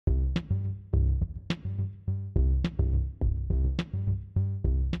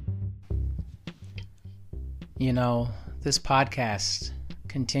You know, this podcast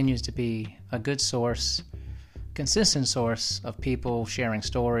continues to be a good source, consistent source of people sharing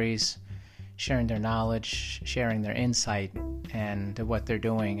stories, sharing their knowledge, sharing their insight, and what they're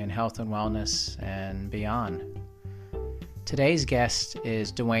doing in health and wellness and beyond. Today's guest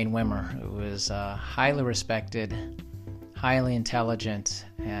is Dwayne Wimmer, who is a highly respected, highly intelligent,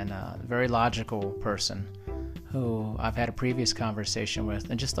 and a very logical person who I've had a previous conversation with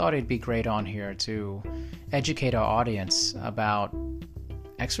and just thought it'd be great on here to educate our audience about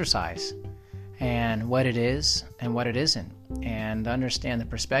exercise and what it is and what it isn't, and understand the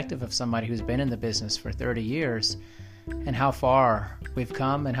perspective of somebody who's been in the business for 30 years and how far we've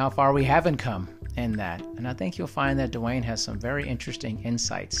come and how far we haven't come in that. And I think you'll find that Dwayne has some very interesting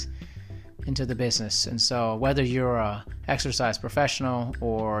insights into the business. And so whether you're a exercise professional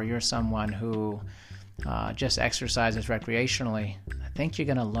or you're someone who just exercises recreationally, I think you're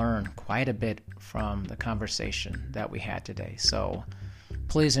going to learn quite a bit from the conversation that we had today. So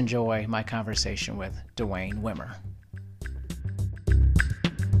please enjoy my conversation with Dwayne Wimmer.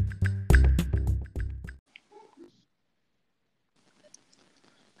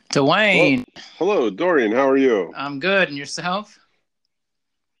 Dwayne. Hello, Dorian. How are you? I'm good. And yourself?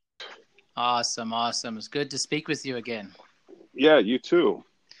 Awesome. It's good to speak with you again. Yeah, you too.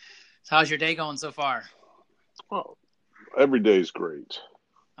 So how's your day going so far? Well, every day is great.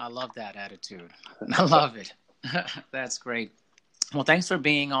 I love that attitude. I love it. That's great. Well, thanks for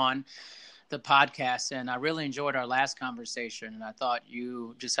being on the podcast. And I really enjoyed our last conversation. And I thought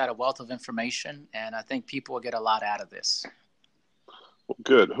you just had a wealth of information. And I think people will get a lot out of this. Well,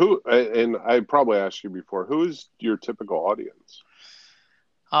 good. And I probably asked you before, who is your typical audience?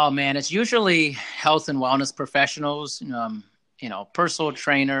 Oh, man, it's usually health and wellness professionals, personal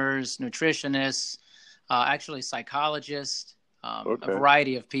trainers, nutritionists, actually psychologists, a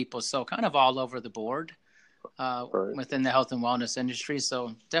variety of people. So kind of all over the board within the health and wellness industry.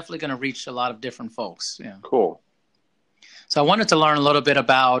 So definitely going to reach a lot of different folks. Yeah. Cool. So I wanted to learn a little bit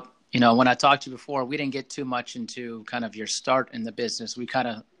about, when I talked to you before, we didn't get too much into kind of your start in the business. We kind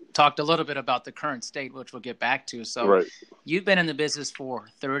of talked a little bit about the current state, which we'll get back to. So You've been in the business for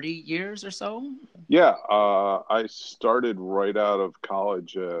 30 years or so? Yeah. I started right out of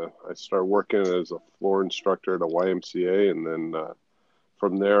college. I started working as a floor instructor at a YMCA. And then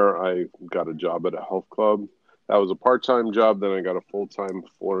from there, I got a job at a health club. That was a part-time job. Then I got a full-time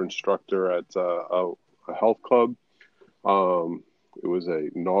floor instructor at a health club. It was a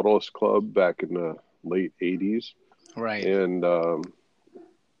Nautilus club back in the late 80s. Right. And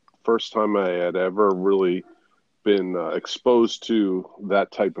first time I had ever really been exposed to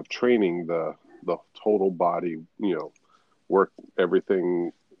that type of training, the total body, work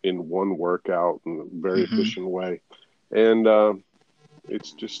everything in one workout in a very efficient way. And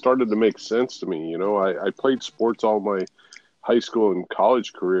it's just started to make sense to me. I played sports all my high school and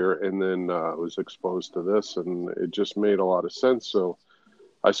college career, and then was exposed to this, and it just made a lot of sense. So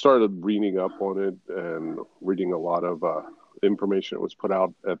I started reading up on it and reading a lot of information that was put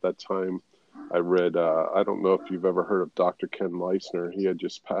out at that time. I read, I don't know if you've ever heard of Dr. Ken Leisner. He had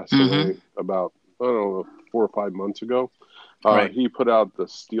just passed away about, 4 or 5 months ago. He put out the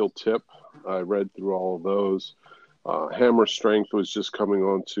Steel Tip. I read through all of those. Hammer Strength was just coming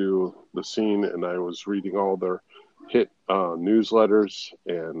onto the scene, and I was reading all their hit newsletters,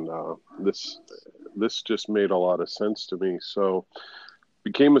 and this just made a lot of sense to me. So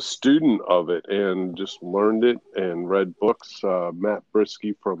became a student of it and just learned it and read books. Matt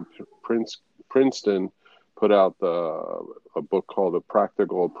Brisky from Princeton put out a book called A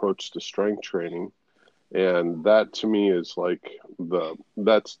Practical Approach to Strength Training. And that to me is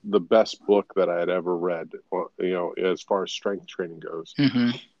that's the best book that I had ever read, as far as strength training goes.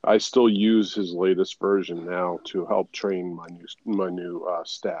 I still use his latest version now to help train my new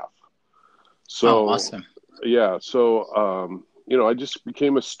staff. So, awesome. Yeah. So, I just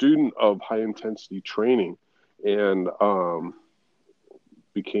became a student of high intensity training and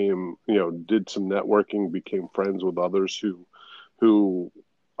became, did some networking, became friends with others who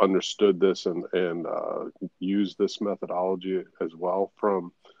understood this and used this methodology as well,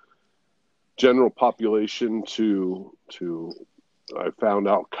 from general population to I found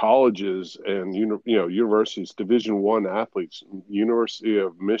out colleges and universities, Division I athletes. University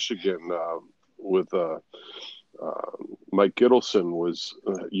of Michigan with Mike Gittleson was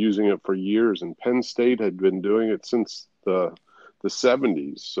using it for years, and Penn State had been doing it since the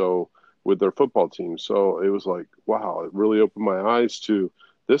 70s. So with their football team, so it was like, wow, it really opened my eyes to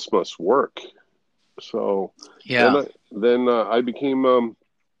this must work. So then I became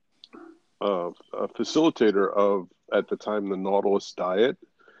a facilitator of, at the time, the Nautilus diet.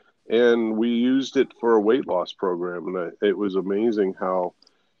 and we used it for a weight loss program. And it was amazing how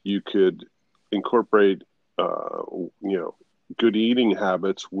you could incorporate, good eating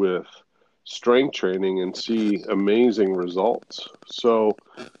habits with strength training and see amazing results. So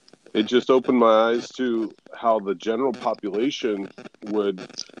it just opened my eyes to how the general population would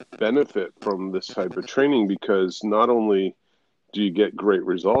benefit from this type of training, because not only do you get great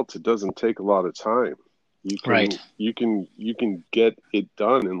results, it doesn't take a lot of time. You Right. can you can get it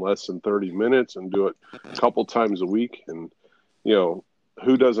done in less than 30 minutes and do it a couple times a week. And you know,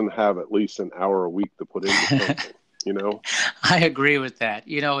 who doesn't have at least an hour a week to put into something, you know? I agree with that.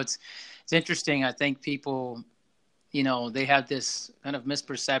 It's interesting. I think people, they have this kind of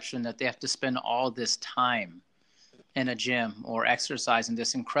misperception that they have to spend all this time in a gym or exercising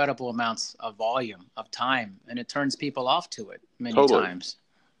this incredible amounts of volume of time, and it turns people off to it many Totally. times.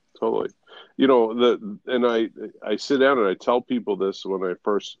 Totally. And I sit down and I tell people this when I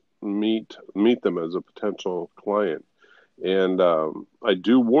first meet them as a potential client. And I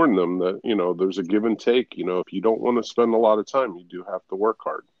do warn them that, there's a give and take. If you don't want to spend a lot of time, you do have to work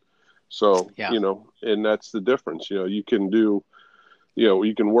hard. So, Yeah. and that's the difference. You can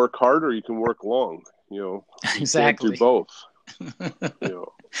work hard or you can work long. You can't do Exactly. both. You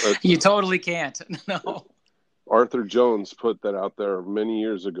know, You totally can't. No. Arthur Jones put that out there many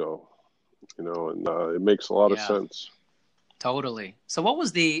years ago, and it makes a lot of Yeah, sense. totally. So what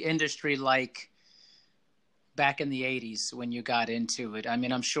was the industry like back in the 80s when you got into it? I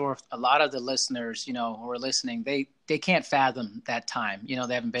mean, I'm sure a lot of the listeners, who are listening, they can't fathom that time. They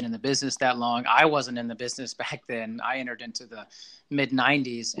haven't been in the business that long. I wasn't in the business back then. I entered into the mid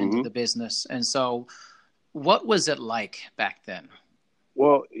 90s into Mm-hmm. the business. And so what was it like back then?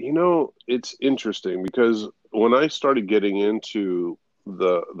 Well, it's interesting because when I started getting into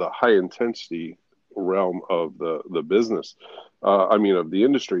the high intensity realm of the business, of the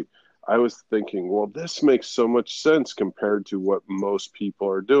industry, I was thinking, well, this makes so much sense compared to what most people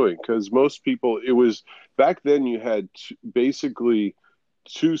are doing. Because most people, it was back then, you had basically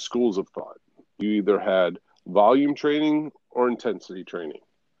two schools of thought. You either had volume training or intensity training,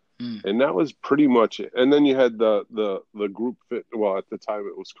 Mm. and that was pretty much it. And then you had the group fit. Well, at the time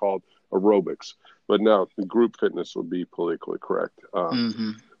it was called aerobics, but now the group fitness would be politically correct.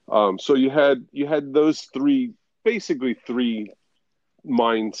 Mm-hmm. So you had those basically three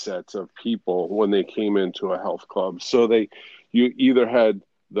mindsets of people when they came into a health club. So you either had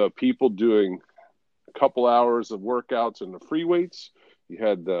the people doing a couple hours of workouts in the free weights, you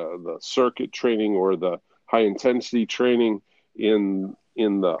had the circuit training or the high intensity training in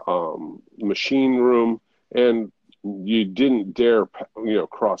the machine room, and you didn't dare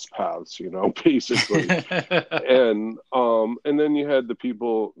cross paths, basically. And then you had the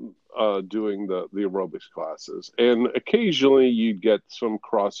people doing the aerobics classes, and occasionally you'd get some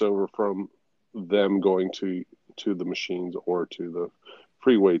crossover from them going to the machines or to the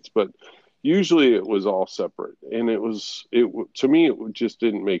free weights, but usually it was all separate. And to me it just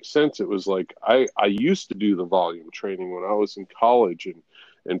didn't make sense. It was like I used to do the volume training when I was in college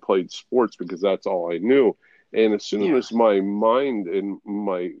and played sports because that's all I knew. And as soon Yeah. as my mind and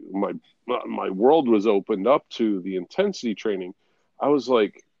my world was opened up to the intensity training, I was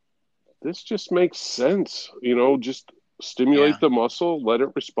like, this just makes sense. Just Yeah. stimulate the muscle, let it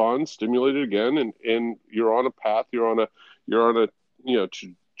respond, stimulate it again, and you're on a path. You're on a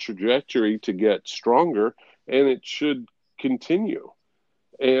trajectory to get stronger, and it should continue.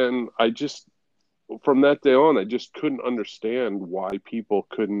 And I just from that day on, I just couldn't understand why people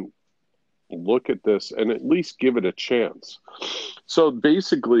couldn't look at this and at least give it a chance. So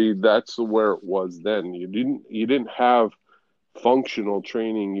basically, that's where it was then. You didn't have functional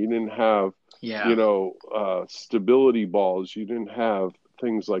training. You didn't have Yeah. stability balls. You didn't have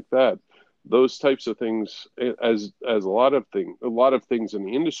things like that. Those types of things, as a lot of things in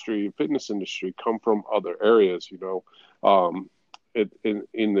the industry, fitness industry, come from other areas. In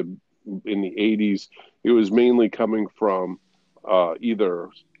the 80s, it was mainly coming from either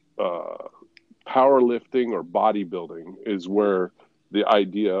powerlifting or bodybuilding is where the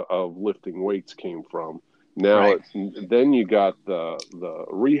idea of lifting weights came from. Right. Then you got the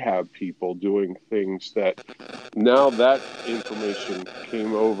rehab people doing things that now that information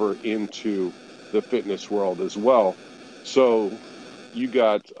came over into the fitness world as well. So you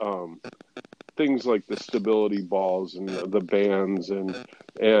got things like the stability balls and the bands and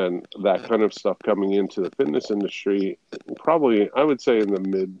that kind of stuff coming into the fitness industry, probably I would say in the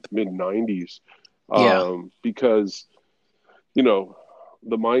mid 90s, Yeah. because you know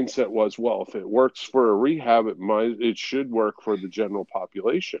the mindset was, well, if it works for a rehab, it should work for the general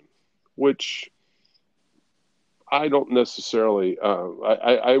population, which I don't necessarily.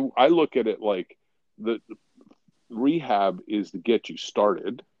 I look at it like the rehab is to get you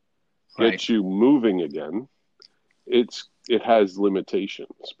started, Right. get you moving again. It has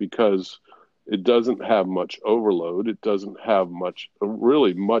limitations because it doesn't have much overload. It doesn't have much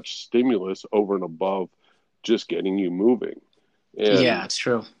stimulus over and above just getting you moving. Yeah, And it's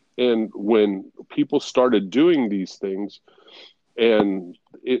true. when people started doing these things, and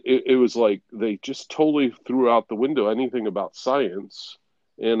it was like they just totally threw out the window anything about science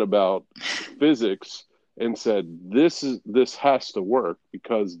and about physics and said this has to work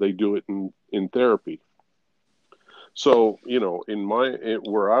because they do it in therapy. So, in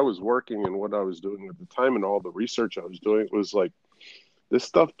where I was working and what I was doing at the time and all the research I was doing, it was like this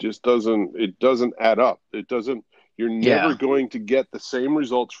stuff just doesn't add up. You're never Yeah. going to get the same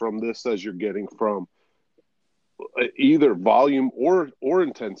results from this as you're getting from either volume or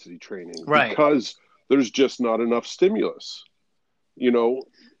intensity training Right. because there's just not enough stimulus, you know.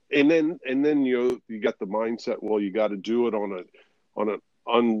 And then you got the mindset, well, you got to do it on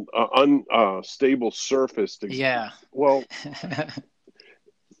an unstable surface to, Yeah. well,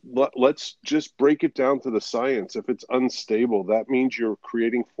 let's just break it down to the science. If it's unstable, that means you're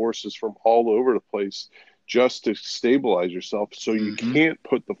creating forces from all over the place just to stabilize yourself, so you Hmm. can't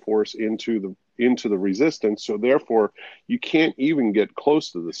put the force into the resistance, so therefore you can't even get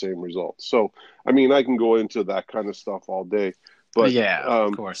close to the same results. So I mean, I can go into that kind of stuff all day, but Yeah,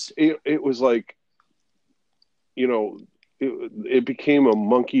 of course. it was like, it became a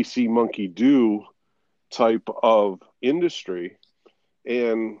monkey see monkey do type of industry.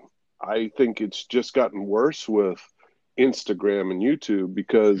 And I think it's just gotten worse with Instagram and YouTube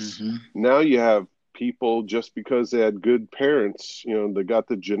because Hmm. now you have people, just because they had good parents, they got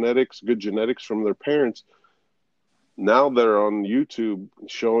the good genetics from their parents. Now they're on YouTube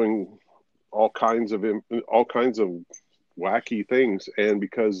showing all kinds of wacky things, and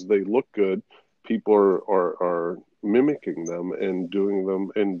because they look good, people are mimicking them and doing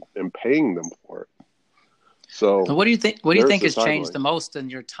them and paying them for it. So What do you think? What do you there's think the has changed timeline. the most in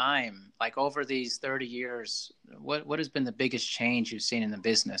your time, like over these 30 years? What has been the biggest change you've seen in the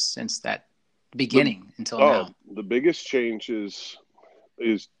business since that The beginning until now? the biggest change is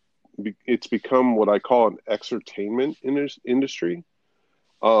it's become what I call an exertainment industry.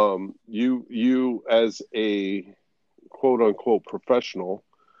 You as a quote unquote professional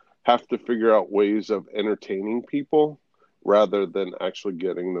have to figure out ways of entertaining people rather than actually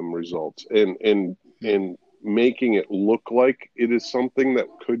getting them results, and making it look like it is something that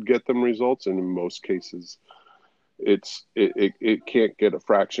could get them results. And in most cases, it can't get a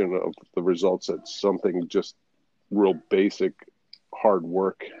fraction of the results that something just real basic hard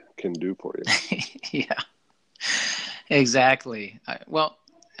work can do for you. Yeah, exactly. Well,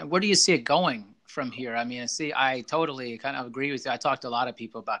 where do you see it going from here? I mean, I totally kind of agree with you. I talked to a lot of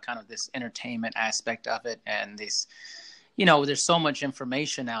people about kind of this entertainment aspect of it, and this, there's so much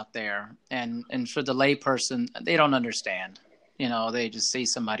information out there, and for the layperson, they don't understand. They just see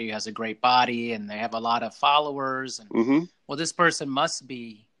somebody who has a great body and they have a lot of followers, and Mm-hmm. well, this person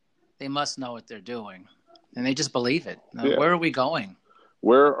they must know what they're doing, and they just believe it. Yeah. Where are we going?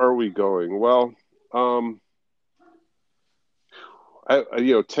 Where are we going? Well, um,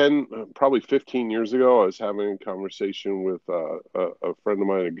 10, probably 15 years ago, I was having a conversation with a friend of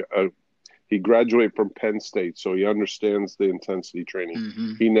mine. He graduated from Penn State, so he understands the intensity training.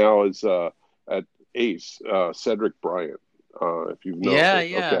 Hmm. He now is at ACE, Cedric Bryant, if you know. Yeah,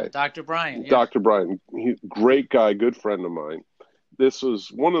 Okay. Dr. Brian. Yeah. Dr. Bryant, great guy, good friend of mine. This was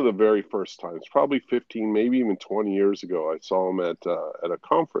one of the very first times, probably 15, maybe even 20 years ago. I saw him at a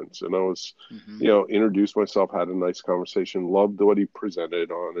conference, and I was, Hmm. introduced myself, had a nice conversation, loved what he presented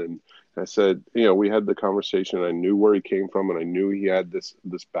on, and I said, we had the conversation. I knew where he came from, and I knew he had this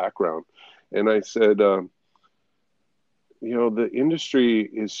background, and I said, the industry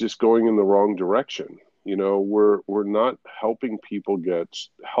is just going in the wrong direction. We're not helping people get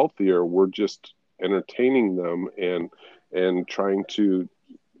healthier. We're just entertaining them and trying to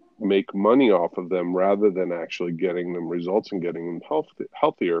make money off of them rather than actually getting them results and getting them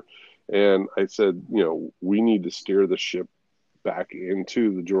healthier. And I said, we need to steer the ship back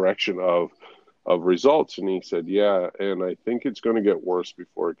into the direction of results. And he said, yeah, and I think it's going to get worse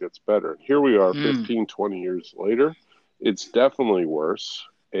before it gets better. Here we are, Mm. 15, 20 years later. It's definitely worse.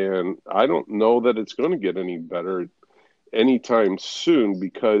 And I don't know that it's going to get any better anytime soon,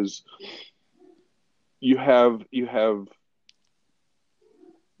 because you have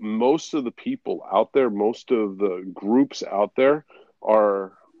most of the people out there, most of the groups out there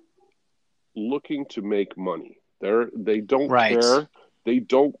are looking to make money. They don't Right. care. They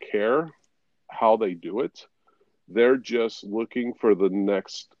don't care how they do it. They're just looking for the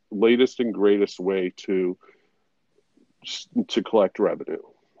next latest and greatest way to collect revenue.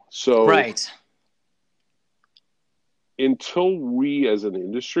 So Right. until we as an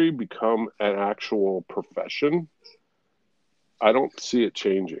industry become an actual profession, I don't see it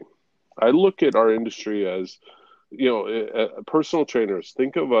changing. I look at our industry as, personal trainers.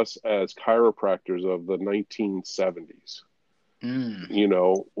 Think of us as chiropractors of the 1970s. Mm.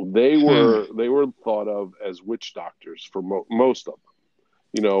 They were thought of as witch doctors for most of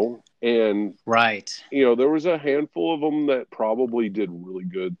them. And Right. there was a handful of them that probably did really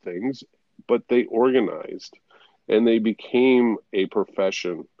good things, but they organized and they became a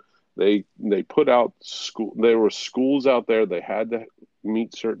profession. They put out school. There were schools out there. They had to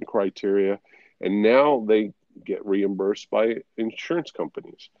meet certain criteria, and now they get reimbursed by insurance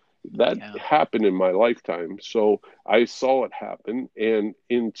companies. That happened in my lifetime, so I saw it happen. And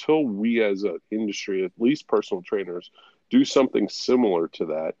until we as an industry, at least personal trainers, do something similar to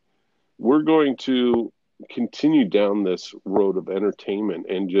that, we're going to continue down this road of entertainment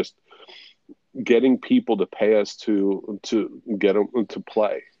and just getting people to pay us to get them to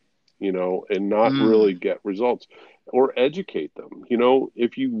play, and not really get results or educate them.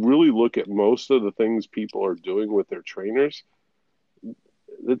 If you really look at most of the things people are doing with their trainers,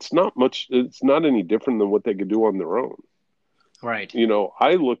 it's not any different than what they could do on their own. Right.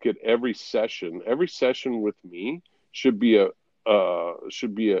 I look at every session with me should be an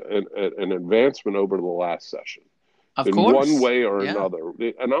advancement over the last session. Of in course. one way or another.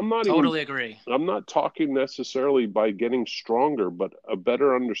 And I'm not agree. I'm not talking necessarily by getting stronger, but a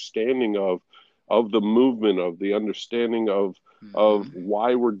better understanding of the movement, of the understanding of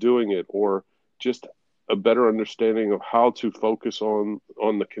why we're doing it, or just a better understanding of how to focus on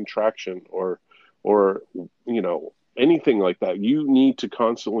the contraction or anything like that. You need to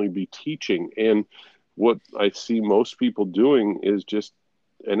constantly be teaching. And what I see most people doing is just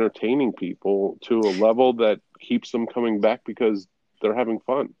entertaining people to a level that keeps them coming back because they're having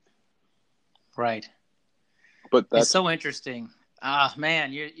fun. Right. But that's so interesting.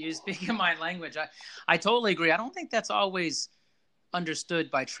 Man, you're speaking my language. I totally agree. I don't think that's always understood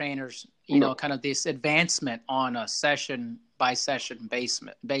by trainers, kind of this advancement on a session by session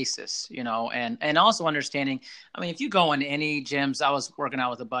basis, and also understanding, if you go in any gyms, I was working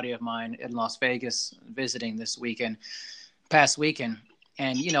out with a buddy of mine in Las Vegas visiting this past weekend.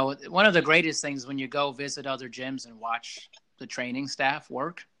 And, one of the greatest things when you go visit other gyms and watch the training staff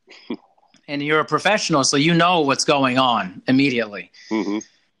work, and you're a professional, so you know what's going on immediately. Mm-hmm.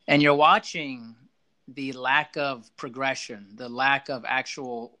 And you're watching the lack of progression, the lack of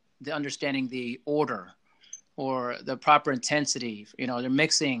the understanding the order or the proper intensity. They're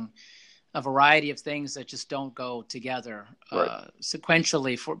mixing a variety of things that just don't go together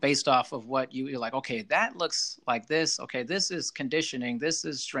sequentially based off of what you're like, okay, that looks like this. Okay, this is conditioning. This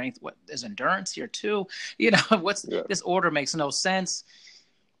is strength. What is endurance here too? This order makes no sense.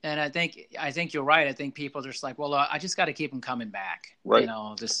 And I think you're right. I think people are just like, well, I just got to keep them coming back. Right.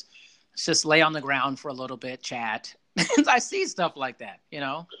 Just lay on the ground for a little bit, chat. I see stuff like that,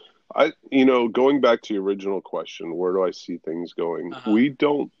 Going back to your original question, where do I see things going? Uh-huh.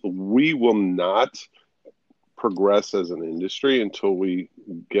 We will not progress as an industry until we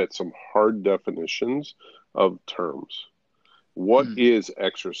get some hard definitions of terms. What is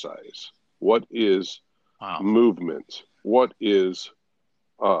exercise? What is movement? What is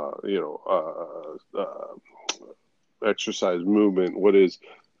exercise movement? What is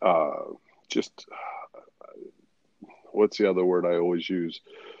what's the other word I always use?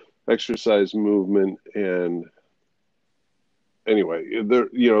 Exercise, movement, and anyway,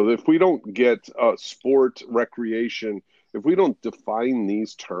 if we don't get sport, recreation, if we don't define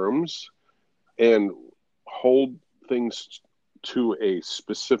these terms and hold things to a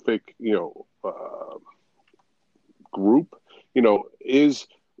specific, group, is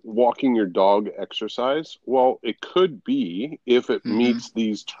walking your dog exercise? Well, it could be if it meets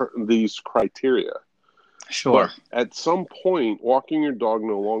these criteria. Sure. But at some point, walking your dog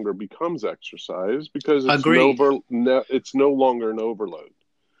no longer becomes exercise because it's no longer an overload.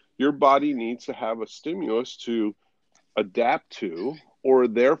 Your body needs to have a stimulus to adapt to, or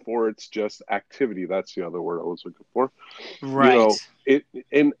therefore it's just activity. That's the other word I was looking for. Right.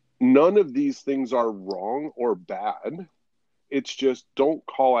 And none of these things are wrong or bad. It's just don't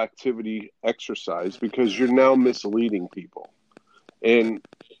call activity exercise because you're now misleading people. And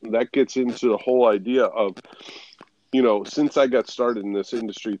that gets into the whole idea of, since I got started in this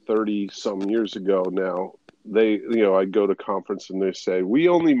industry 30 some years ago now, I go to conference and they say, we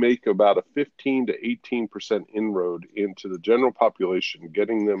only make about a 15 to 18% inroad into the general population,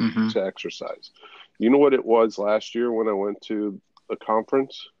 getting them to exercise. You know what it was last year when I went to a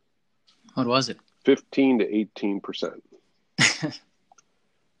conference? What was it? 15 to 18%.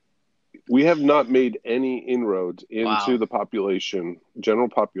 We have not made any inroads into Wow. the population, general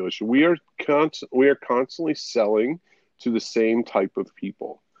population. We are constantly selling to the same type of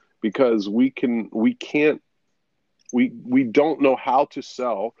people because we don't know how to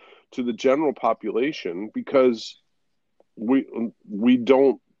sell to the general population because we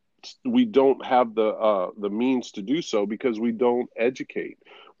don't have the means to do so because we don't educate.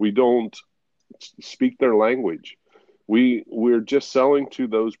 We don't speak their language. We're just selling to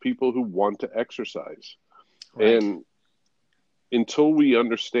those people who want to exercise. Right. And until we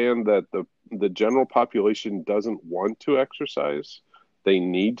understand that the general population doesn't want to exercise, they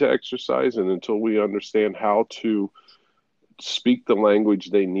need to exercise, and until we understand how to speak the language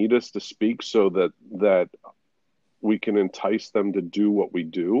they need us to speak so that we can entice them to do what we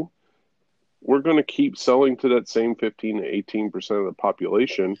do, we're going to keep selling to that same 15 to 18% of the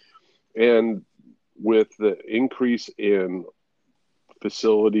population. And with the increase in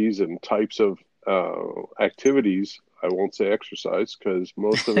facilities and types of activities, I won't say exercise because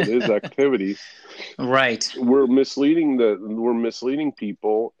most of it is activity. Right. We're misleading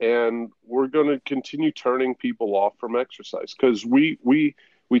people, and we're going to continue turning people off from exercise because we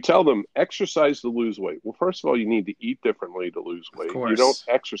tell them exercise to lose weight. Well, first of all, you need to eat differently to lose Of weight. You don't course.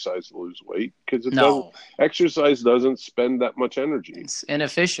 exercise to lose weight because No. exercise doesn't spend that much energy. It's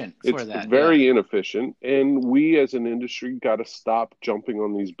inefficient It's for that. very inefficient, and we as an industry got to stop jumping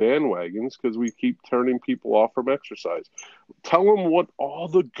on these bandwagons because we keep turning people off from exercise. Tell them what all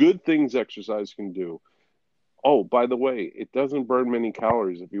the good things exercise can do. Oh, by the way, it doesn't burn many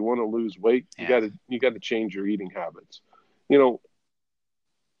calories. If you want to lose weight, Yeah. you got to change your eating habits. You know,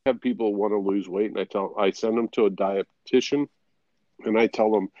 have people want to lose weight, and I send them to a dietitian, and I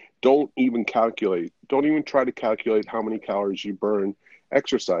tell them don't even try to calculate how many calories you burn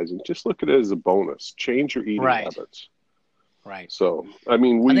exercising. Just look at it as a bonus. Change your eating Right. habits. Right. So, I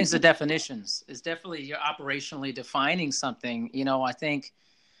mean, I think it's the definitions. It's definitely you're operationally defining something. I think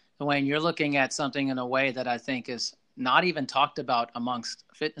when you're looking at something in a way that I think is not even talked about amongst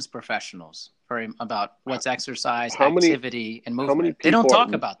fitness professionals, about what's exercise, how many activity, and how many movement. They don't people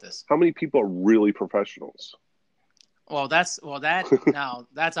talk are about this. how many people are really professionals? That's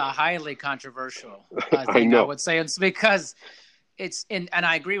a highly controversial I thing I know. would say. It's because and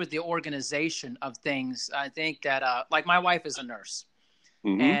I agree with the organization of things. I think that like my wife is a nurse,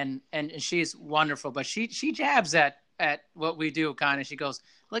 Mm-hmm. and she's wonderful, but she jabs at what we do kind of. She goes,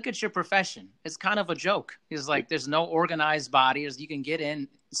 look at your profession. It's kind of a joke. He's like, there's no organized body. You can get in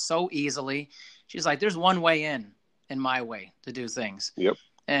so easily. She's like, there's one way in my way to do things. Yep.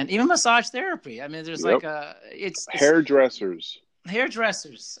 And even massage therapy. I mean, there's Yep. it's Hairdressers.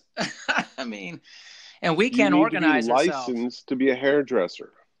 hairdressers. I mean, and we You can't need to be organize ourselves. licensed to be a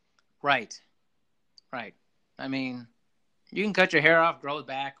hairdresser. Right. Right. I mean, you can cut your hair off, grow it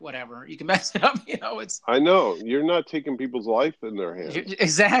back, whatever. You can mess it up. It's. I know you're not taking people's life in their hands.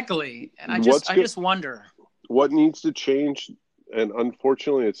 Exactly. And I just wonder what needs to change. And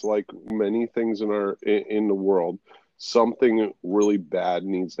unfortunately, it's like many things in the world. Something really bad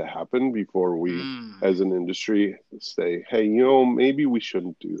needs to happen before we, as an industry, say, "Hey, maybe we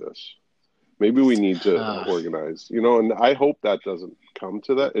shouldn't do this. Maybe we need to organize." And I hope that doesn't come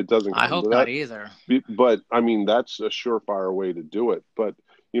to that. It doesn't come I hope to not that either. But I mean, that's a surefire way to do it. But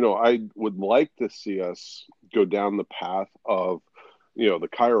I would like to see us go down the path of, the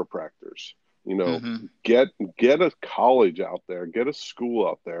chiropractors. Get a college out there, get a school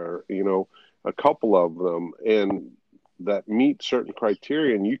out there. A couple of them, and that meet certain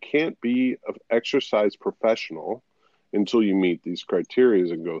criteria. And you can't be an exercise professional until you meet these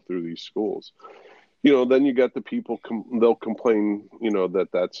criteria and go through these schools. Then you got the people they'll complain,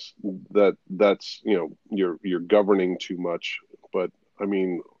 that's you're governing too much. But I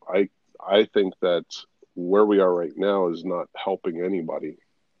mean, I think that where we are right now is not helping anybody.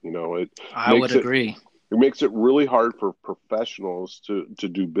 I would agree. It makes it really hard for professionals to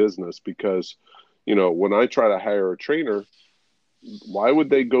do business because, when I try to hire a trainer, why would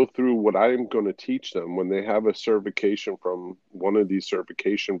they go through what I'm going to teach them when they have a certification from one of these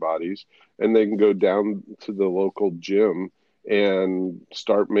certification bodies and they can go down to the local gym and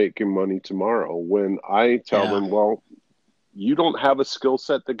start making money tomorrow? When I tell them, well, you don't have a skill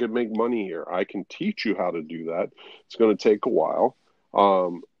set that can make money here. I can teach you how to do that. It's going to take a while.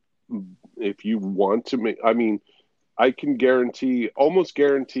 If you want to I can almost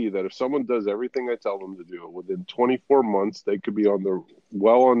guarantee that if someone does everything I tell them to do, within 24 months, they could be on their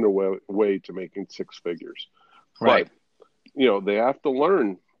way to making six figures. Right. But, they have to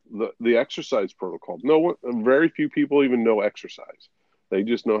learn the exercise protocol. Very few people even know exercise. They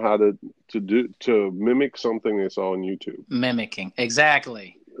just know how to mimic something they saw on YouTube. Mimicking,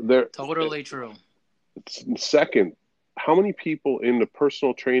 exactly. Totally true. Second, how many people in the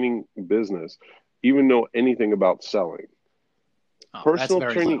personal training business even know anything about selling?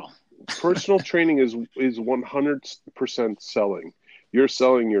 Personal training. Personal training is 100% selling. You're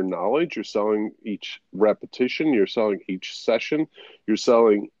selling your knowledge. You're selling each repetition. You're selling each session. You're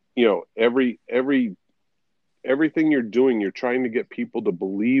selling, everything you're doing. You're trying to get people to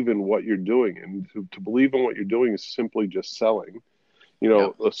believe in what you're doing, and to believe in what you're doing is simply just selling.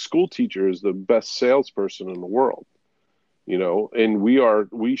 A school teacher is the best salesperson in the world. And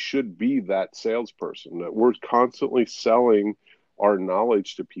we should be that salesperson, that we're constantly selling our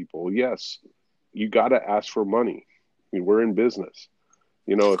knowledge to people. Yes, you got to ask for money. We're in business.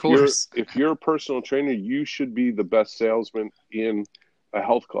 If you're a personal trainer, you should be the best salesman in a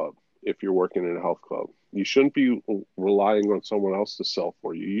health club. If you're working in a health club, you shouldn't be relying on someone else to sell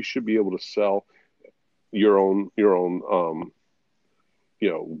for you. You should be able to sell your own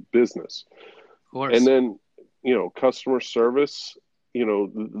business. Of course. And then, customer service,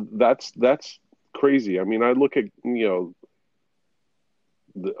 that's crazy. I mean, I look at,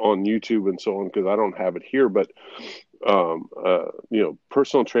 on YouTube and so on, because I don't have it here, but,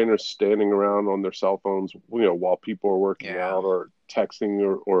 personal trainers standing around on their cell phones, while people are working out or texting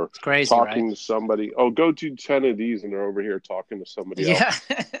or crazy, talking right? to somebody. Oh, go do 10 of these. And they're over here talking to somebody else.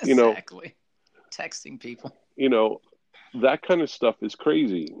 Yeah, exactly. Texting people. That kind of stuff is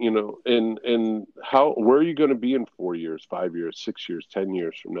crazy, and where are you going to be in 4 years, 5 years, 6 years, 10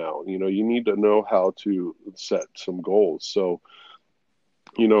 years from now? You need to know how to set some goals. So,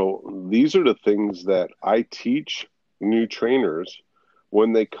 these are the things that I teach new trainers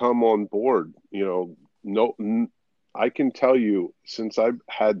when they come on board. I can tell you, since I've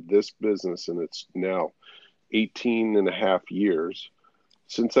had this business, and it's now 18 and a half years,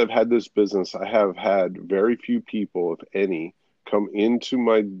 since I've had this business, I have had very few people, if any, come in through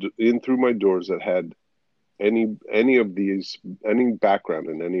my doors that had any background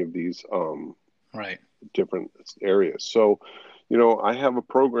in any of these different areas. So, I have a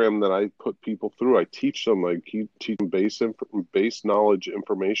program that I put people through. I teach them, teach them base knowledge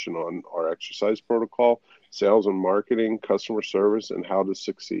information on our exercise protocol, sales and marketing, customer service, and how to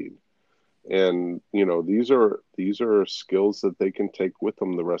succeed. And, these are skills that they can take with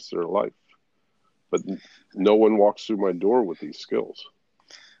them the rest of their life. But no one walks through my door with these skills.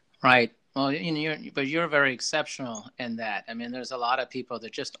 Right. Well, you're very exceptional in that. I mean, there's a lot of people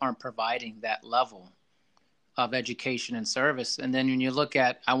that just aren't providing that level of education and service. And then when you look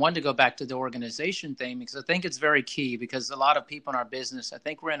at, I wanted to go back to the organization thing, because I think it's very key, because a lot of people in our business, I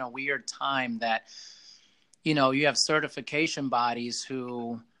think we're in a weird time that, you have certification bodies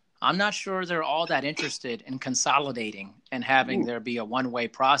who, I'm not sure they're all that interested in consolidating and having there be a one-way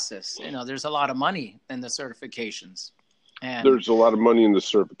process. There's a lot of money in the certifications. And there's a lot of money in the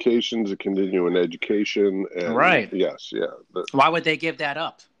certifications, the continuing education. And right. Yes. Yeah. Why would they give that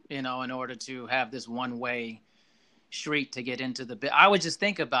up, in order to have this one-way street to get into the I would just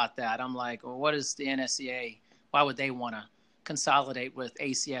think about that. I'm like, well, what is the NSCA? Why would they want to consolidate with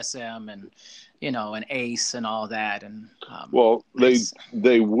ACSM and, and ACE and all that? And well,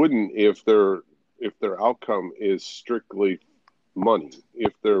 they wouldn't if their outcome is strictly money.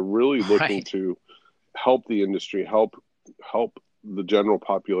 If they're really looking to help the industry, help the general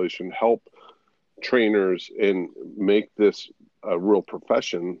population, help trainers, and make this a real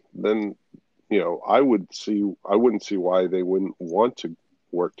profession, then I wouldn't see why they wouldn't want to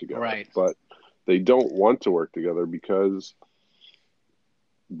work together. Right. But they don't want to work together because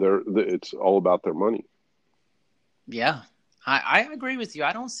it's all about their money. Yeah, I agree with you.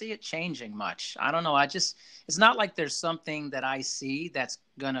 I don't see it changing much. I don't know. It's not like there's something that I see that's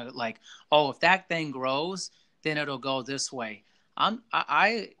gonna if that thing grows, then it'll go this way.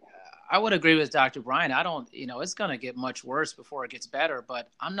 I would agree with Dr. Brian. I don't, it's going to get much worse before it gets better, but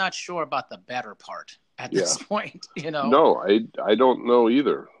I'm not sure about the better part at this point, No, I don't know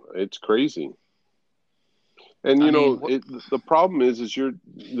either. It's crazy. And, the problem is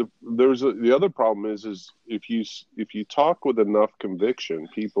the other problem is if you talk with enough conviction,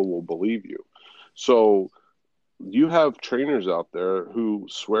 people will believe you. So you have trainers out there who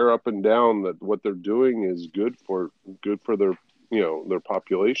swear up and down that what they're doing is good for their, their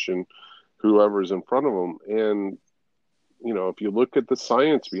population, whoever's in front of them. And, if you look at the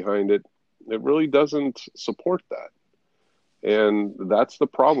science behind it, it really doesn't support that. And that's the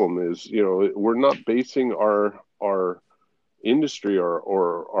problem is, we're not basing our industry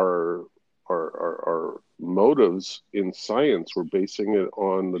or our motives in science, we're basing it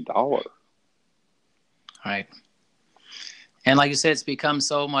on the dollar. Right. And like you said, it's become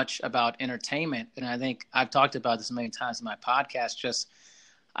so much about entertainment. And I think I've talked about this many times in my podcast.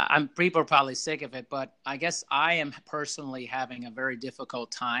 People are probably sick of it, but I guess I am personally having a very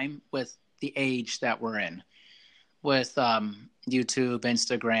difficult time with the age that we're in, with YouTube,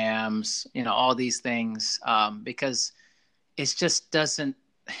 Instagrams, all these things, because it just doesn't.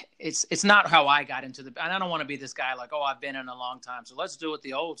 It's not how I got into and I don't want to be this guy like, oh, I've been in a long time, so let's do it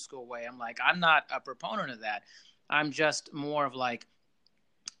the old school way. I'm not a proponent of that. I'm just more of like,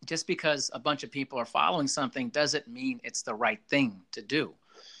 just because a bunch of people are following something doesn't mean it's the right thing to do.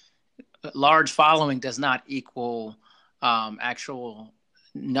 Large following does not equal actual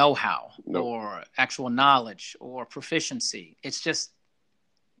know-how or actual knowledge or proficiency. It's just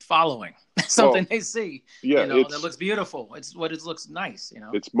following something they see, that looks beautiful. It's what it looks nice,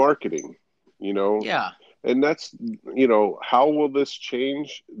 It's marketing, Yeah. And that's, how will this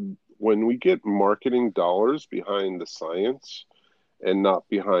change when we get marketing dollars behind the science and not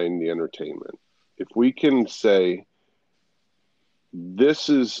behind the entertainment? If we can say, this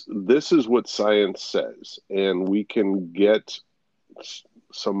is what science says, and we can get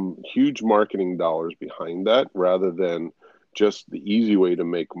some huge marketing dollars behind that rather than just the easy way to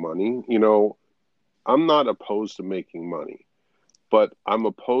make money. I'm not opposed to making money, but I'm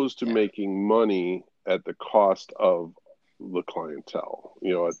opposed to making money at the cost of the clientele.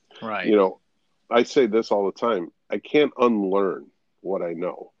 Right. I say this all the time. I can't unlearn what I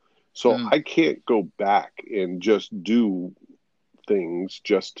know. So I can't go back and just do things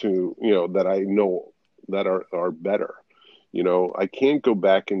just to, that I know that are better. I can't go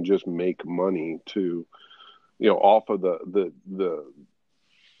back and just make money to, off of the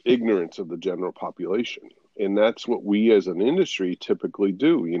ignorance of the general population. And that's what we as an industry typically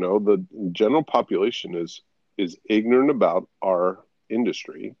do. The general population is ignorant about our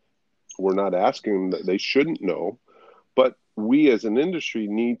industry. We're not asking them that they shouldn't know, but we as an industry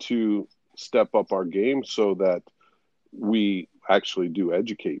need to step up our game so that we actually do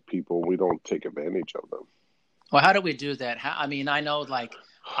educate people. We don't take advantage of them. Well, how do we do that? I know like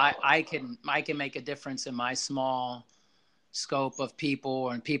I can make a difference in my small scope of people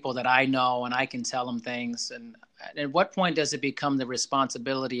and people that I know, and I can tell them things. And at what point does it become the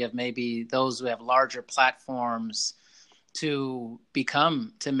responsibility of maybe those who have larger platforms to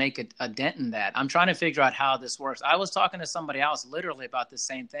make a dent in that? I'm trying to figure out how this works. I was talking to somebody else literally about the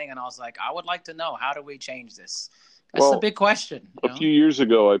same thing, and I was like, I would like to know, how do we change this? That's a big question. A few years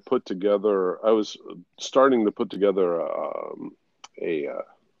ago, I was starting to put together a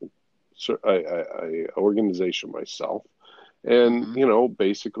organization myself. And,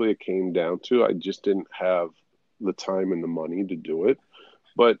 basically it came down to, I just didn't have the time and the money to do it.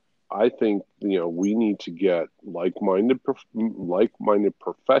 But I think, we need to get like-minded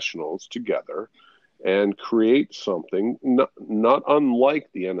professionals together and create something not unlike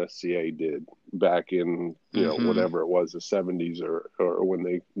the NSCA did back in, whatever it was, the 70s or when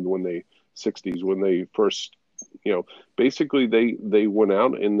they 60s, when they first, basically they went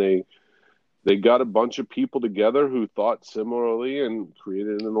out and they got a bunch of people together who thought similarly and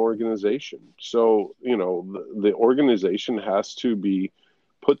created an organization. So, the organization has to be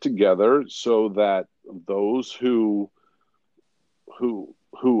put together so that those who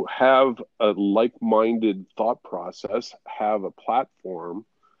have a like-minded thought process have a platform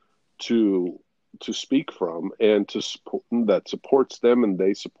to speak from and that supports them, and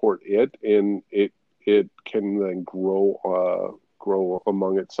they support it, and it can then grow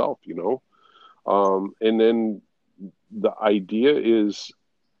among itself, and then the idea is,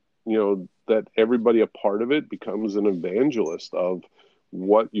 that everybody a part of it becomes an evangelist of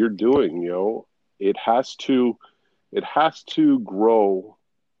what you're doing. It has to grow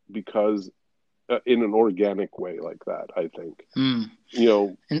because in an organic way like that, I think,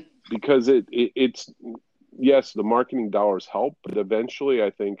 because it's, yes, the marketing dollars help, but eventually I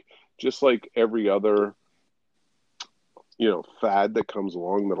think just like every other, fad that comes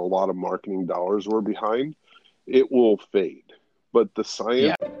along that a lot of marketing dollars were behind, it will fade. But the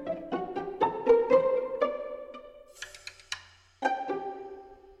science... Yeah.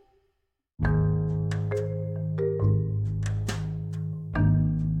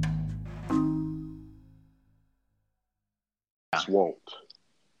 won't.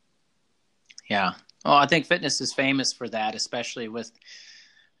 Yeah. Well, I think fitness is famous for that, especially with,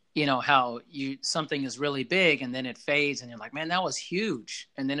 how something is really big and then it fades and you're like, man, that was huge.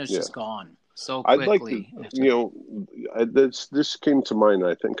 And then it's just gone so quickly. I'd like to, this came to mind.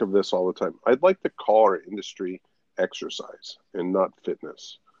 I think of this all the time. I'd like to call our industry exercise and not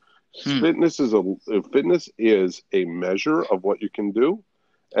fitness. Hmm. Fitness is a measure of what you can do.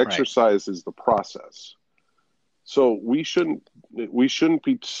 Right. Exercise is the process. So we shouldn't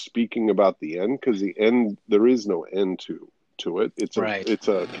be speaking about the end, because the end, there is no end to it. Right. It's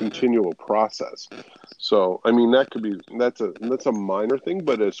a continual process. So I mean, that's a minor thing,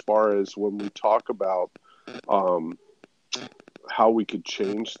 but as far as when we talk about um, how we could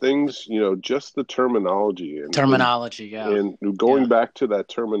change things, just the terminology, Terminology. Yeah. and Yeah. going back to that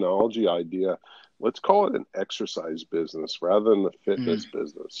terminology idea, let's call it an exercise business rather than a Mm. fitness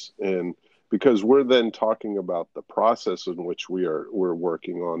business. And because we're then talking about the process in which we're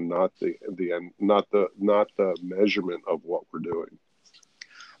working on, not the end, not the measurement of what we're doing.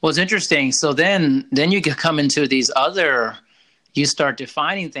 Well, it's interesting. So then you can come into these other, you start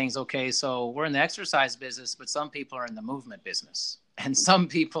defining things. Okay, so we're in the exercise business, but some people are in the movement business, and some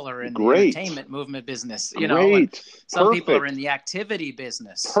people are in the Great. entertainment movement business, and Great. some people are in Perfect. the activity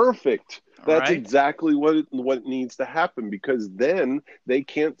business. Perfect. All That's right. exactly what needs to happen, because then they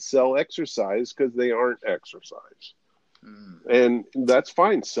can't sell exercise because they aren't exercise. Mm. And that's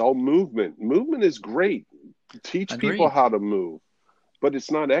fine. Sell movement. Movement is great. Teach people Agreed. how to move, but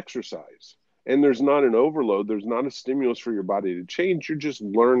it's not exercise. And there's not an overload. There's not a stimulus for your body to change. You're just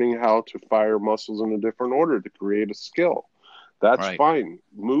learning how to fire muscles in a different order to create a skill. That's Right. fine.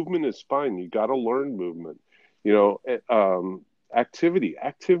 Movement is fine. You got to learn movement. You know, activity.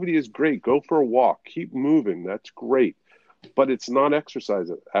 Activity is great. Go for a walk. Keep moving. That's great. But it's not exercise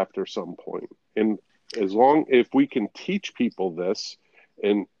after some point. And if we can teach people this,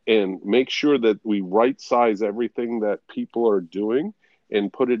 and make sure that we right size everything that people are doing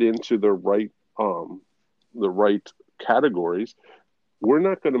and put it into the right categories, we're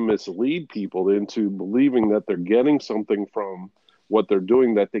not going to mislead people into believing that they're getting something from what they're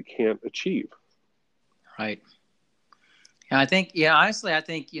doing that they can't achieve. Right. And I think, honestly, I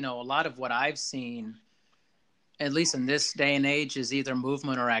think, a lot of what I've seen, at least in this day and age, is either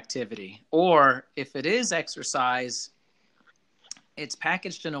movement or activity. Or if it is exercise, it's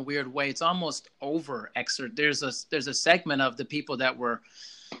packaged in a weird way. It's almost over exercise. There's a segment of the people that we're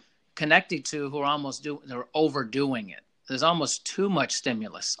connected to who are they're overdoing it. There's almost too much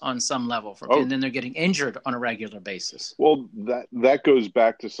stimulus on some level Oh, and then they're getting injured on a regular basis. well, that goes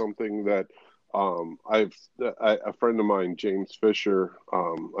back to something that a friend of mine, James Fisher.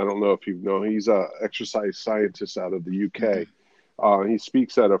 I don't know if you know, he's a exercise scientist out of the UK. He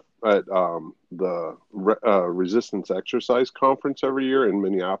speaks at the Resistance Exercise Conference every year in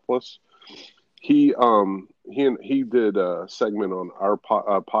Minneapolis. He did a segment on our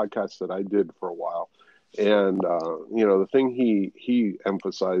podcast that I did for a while, and the thing he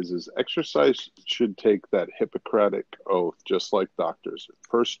emphasizes, exercise should take that Hippocratic oath, just like doctors.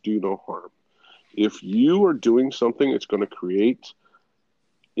 First, do no harm. If you are doing something that's going to create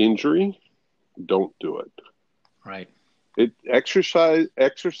injury, don't do it. Right. Exercise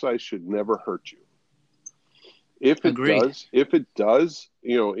should never hurt you. If it Agreed. does,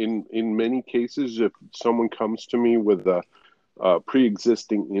 in many cases, if someone comes to me with a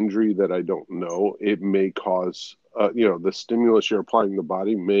pre-existing injury that I don't know, it may cause, the stimulus you're applying to the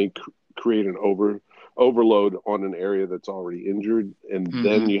body may create an overload on an area that's already injured, and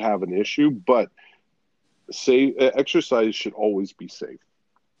then you have an issue. But exercise should always be safe.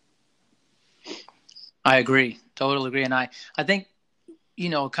 I agree. Totally agree. And I think,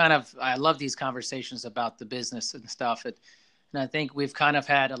 I love these conversations about the business and stuff. And I think we've kind of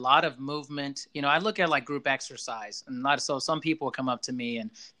had a lot of movement. I look at like group exercise, and so some people come up to me, and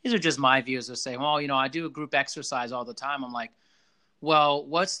these are just my views, of saying, well, I do a group exercise all the time. I'm like, well,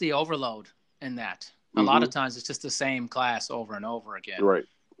 what's the overload in that? A lot of times it's just the same class over and over again. Right.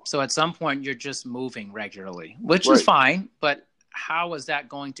 So at some point you're just moving regularly, which is fine. But how is that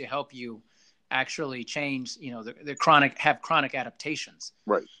going to help you actually change, the chronic adaptations?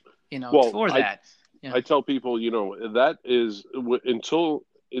 Right. For that. I tell people, that is until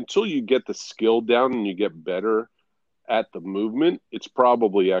you get the skill down and you get better at the movement, it's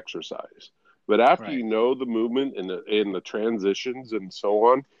probably exercise. But after you know the movement and the transitions and so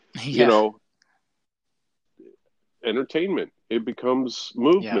on, entertainment, it becomes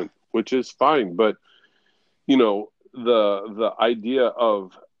movement, which is fine. But the idea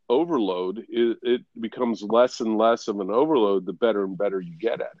of overload, it becomes less and less of an overload the better and better you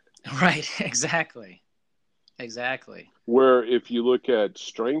get at it. Right. Exactly. Where if you look at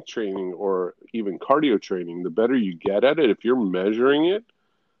strength training or even cardio training, the better you get at it, if you're measuring it,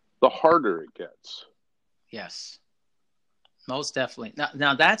 the harder it gets. Yes, most definitely.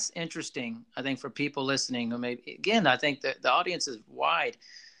 Now that's interesting. I think for people listening who again, I think that the audience is wide.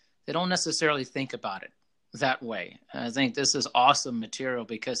 They don't necessarily think about it that way. And I think this is awesome material,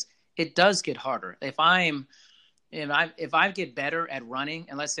 because it does get harder. If I get better at running,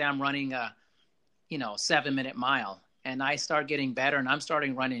 and let's say I'm running a 7-minute mile, and I start getting better, and I'm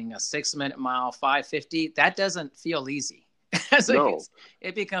starting running a 6-minute mile, 5:50, that doesn't feel easy. No.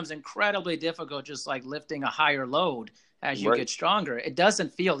 It becomes incredibly difficult, just like lifting a higher load as you Right. get stronger. It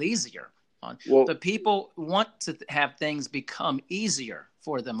doesn't feel easier. Well, But people want to have things become easier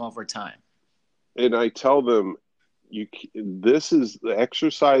for them over time. and I tell them, the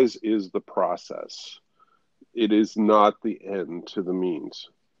exercise is the process. It is not the end to the means.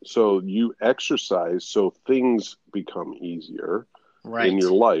 So you exercise so things become easier in Right.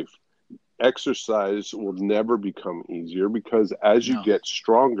 your life. Exercise will never become easier because as you No. get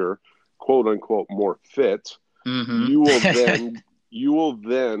stronger, quote unquote, more fit, Mm-hmm. you will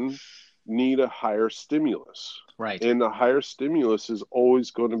then need a higher stimulus. Right. And the higher stimulus is always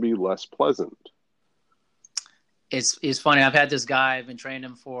going to be less pleasant. It's funny. I've had this guy. I've been training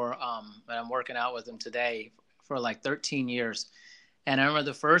him and I'm working out with him today for like 13 years. And I remember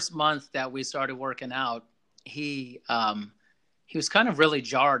the first month that we started working out, he was kind of really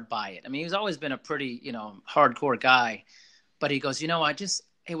jarred by it. I mean, he's always been a pretty, hardcore guy, but he goes,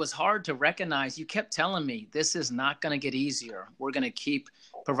 it was hard to recognize. You kept telling me this is not going to get easier. We're going to keep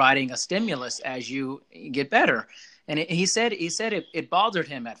providing a stimulus as you get better. And he said it bothered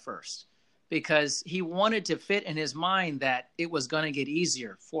him at first because he wanted to fit in his mind that it was going to get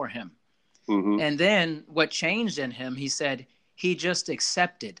easier for him. Mm-hmm. And then what changed in him, he said, he just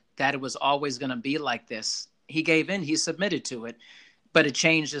accepted that it was always going to be like this. He gave in, he submitted to it, but it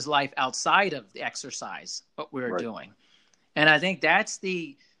changed his life outside of the exercise, what we were doing. And I think that's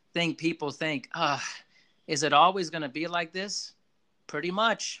the thing people think, is it always going to be like this? Pretty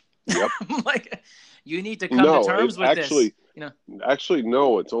much. Yep. Like, you need to come to terms with this. Actually,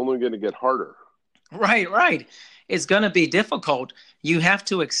 no, it's only going to get harder. Right. It's going to be difficult. You have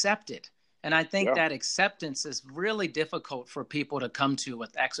to accept it. And I think that acceptance is really difficult for people to come to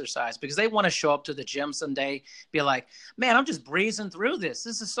with exercise because they want to show up to the gym someday, be like, man, I'm just breezing through this.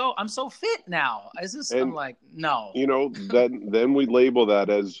 I'm so fit now. I'm like, no. Then we label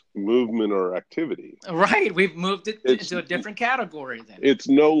that as movement or activity. Right. We've moved it into a different category then. It's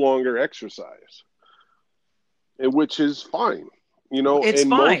no longer exercise, which is fine. It's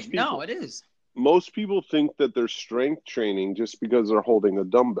fine. No, it is. Most people think that they're strength training just because they're holding a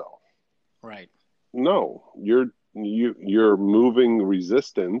dumbbell. Right. No, you're moving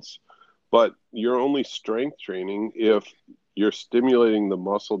resistance, but you're only strength training if you're stimulating the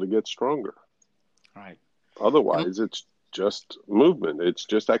muscle to get stronger. Right. Otherwise, it's just movement. It's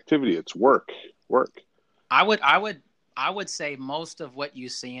just activity. It's work. I would say most of what you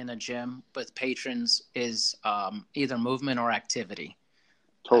see in a gym with patrons is either movement or activity.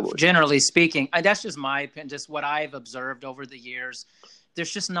 Totally. Generally speaking, that's just my opinion, just what I've observed over the years.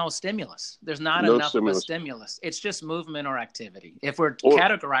 There's just no stimulus. There's not enough of a stimulus. It's just movement or activity, if we're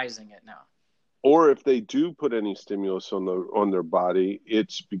categorizing it now. Or if they do put any stimulus on their body,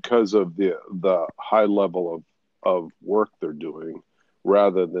 it's because of the high level of work they're doing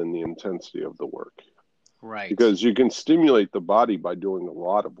rather than the intensity of the work. Right. Because you can stimulate the body by doing a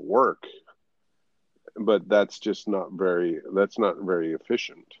lot of work, but that's not very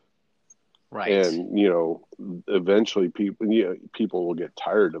efficient. Right. And eventually people will get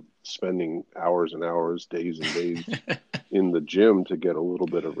tired of spending hours and hours, days and days in the gym to get a little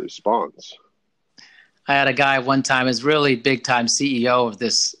bit of response. I had a guy one time, is really big time CEO of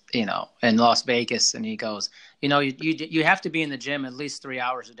this, in Las Vegas, and he goes, you have to be in the gym at least 3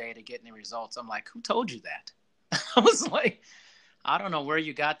 hours a day to get any results. I'm like, who told you that? I was like, I don't know where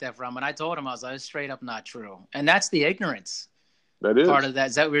you got that from. And I told him, I was like, it's straight up not true. And that's the ignorance. That is part of that.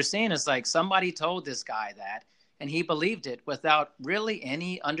 Is that we're seeing is like somebody told this guy that, and he believed it without really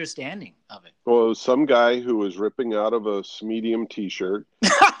any understanding of it. Well, it was some guy who was ripping out of a medium T-shirt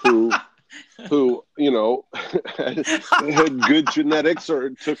who had good genetics or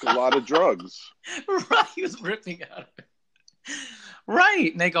took a lot of drugs. Right, he was ripping out of it.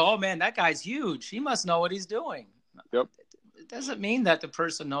 Right, and they go, "Oh man, that guy's huge. He must know what he's doing." Yep. It doesn't mean that the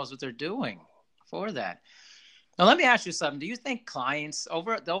person knows what they're doing for that. Now, let me ask you something. Do you think clients,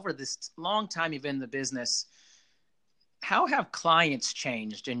 over this long time you've been in the business, how have clients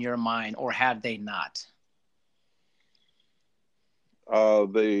changed in your mind, or have they not?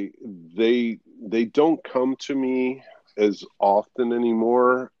 They don't come to me as often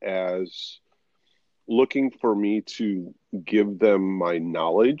anymore as looking for me to give them my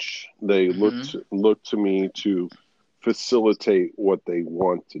knowledge. They look to me to facilitate what they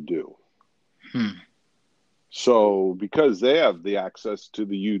want to do. So because they have the access to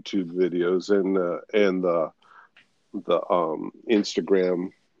the YouTube videos and the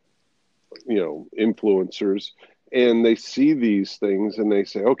Instagram influencers, and they see these things and they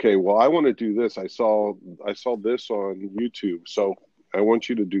say, okay, well, I want to do this. I saw this on YouTube, so I want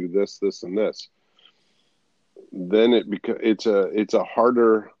you to do this, this, and this. Then it's a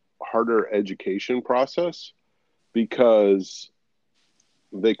harder education process, because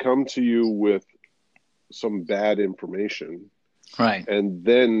they come to you with some bad information, Right. and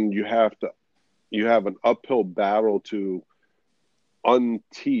then you have an uphill battle to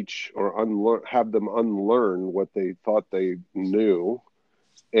unteach or unlearn, have them unlearn what they thought they knew,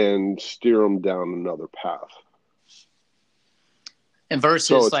 and steer them down another path. And versus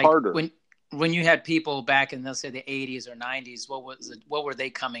So it's like harder. when you had people back in, let's say, the 80s or 90s, what were they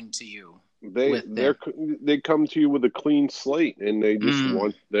coming to you with then? They come to you with a clean slate, and they just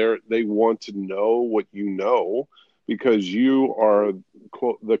they want to know what you know, because you are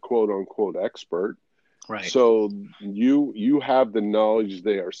the quote unquote expert. Right. So you have the knowledge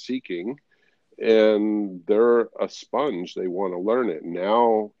they are seeking, and they're a sponge. They want to learn it.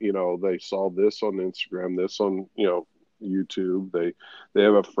 Now, they saw this on Instagram, this on, YouTube. They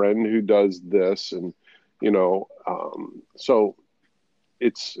have a friend who does this, and, so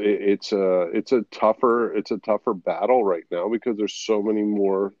it's a tougher battle right now, because there's so many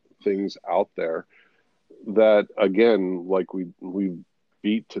more things out there that, again, like we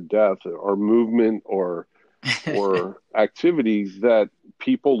beat to death, or movement or activity that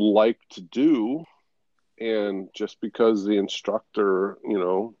people like to do. And just because the instructor,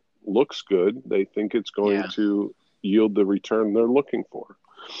 looks good, they think it's going to yield the return they're looking for.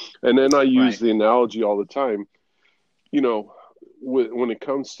 And then I use the analogy all the time, when it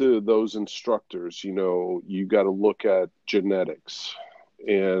comes to those instructors, you got to look at genetics.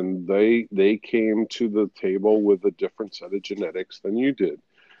 And they came to the table with a different set of genetics than you did.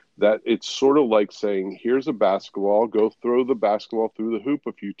 That it's sort of like saying, here's a basketball, go throw the basketball through the hoop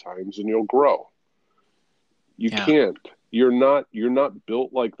a few times and you'll grow. You can't. You're not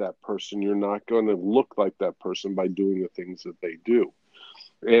built like that person. You're not going to look like that person by doing the things that they do.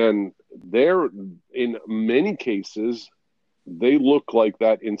 And in many cases, they look like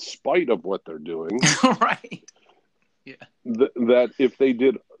that in spite of what they're doing. Right. Yeah. That if they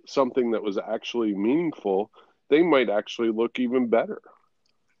did something that was actually meaningful, they might actually look even better.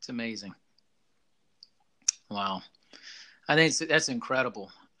 It's amazing. Wow. I think that's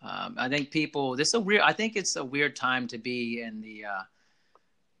incredible. I think I think it's a weird time to be in the,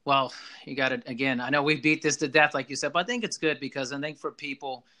 you got to, again, I know we beat this to death, like you said, but I think it's good, because I think for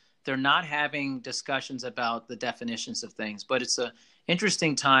people, they're not having discussions about the definitions of things, but it's a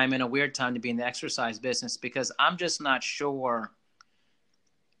interesting time and a weird time to be in the exercise business, because I'm just not sure.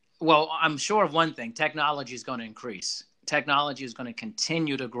 Well, I'm sure of one thing: technology is going to increase. Technology is going to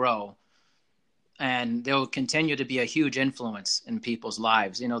continue to grow, and there will continue to be a huge influence in people's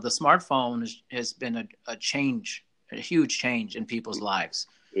lives. The smartphone has been a huge change in people's lives.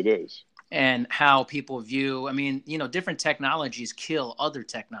 It is. And how people view, different technologies kill other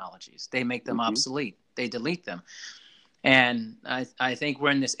technologies. They make them obsolete. They delete them. And I think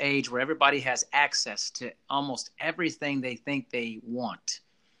we're in this age where everybody has access to almost everything they think they want.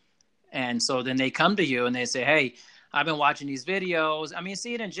 And so then they come to you and they say, hey, I've been watching these videos.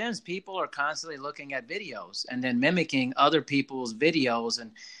 See it in gyms. People are constantly looking at videos and then mimicking other people's videos.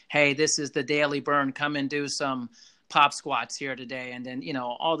 And, hey, this is the daily burn. Come and do some pop squats here today. And then,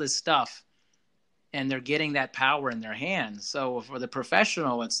 all this stuff. And they're getting that power in their hands. So for the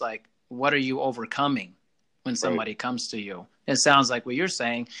professional, it's like, what are you overcoming when somebody comes to you? It sounds like what you're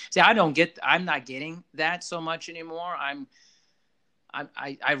saying. See, I'm not getting that so much anymore.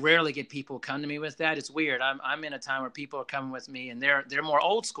 I rarely get people come to me with that. It's weird. I'm in a time where people are coming with me and they're more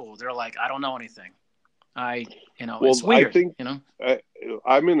old school. They're like, I don't know anything. It's weird. I think,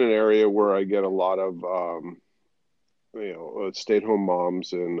 I'm in an area where I get a lot of, stay-at-home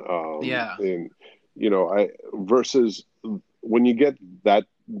moms and, versus when you get that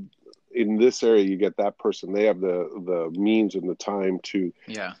in this area, you get that person, they have the means and the time to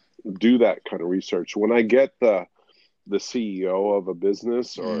do that kind of research. When I get the CEO of a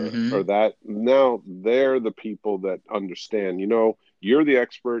business or that, now they're the people that understand, you're the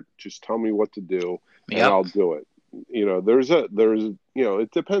expert, just tell me what to do and I'll do it.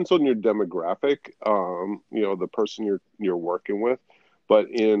 It depends on your demographic, the person you're working with, but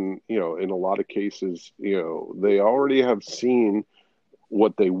in a lot of cases, they already have seen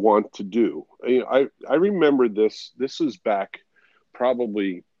what they want to do. I remember this is back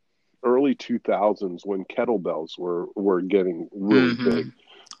probably early 2000s when kettlebells were getting really big.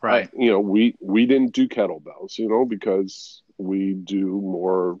 Right. We didn't do kettlebells, because we do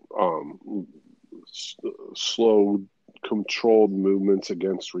more slow controlled movements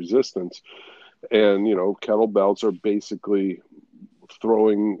against resistance. And, kettlebells are basically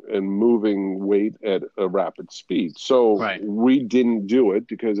throwing and moving weight at a rapid speed. So Right. we didn't do it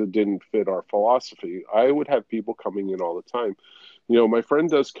because it didn't fit our philosophy. I would have people coming in all the time. My friend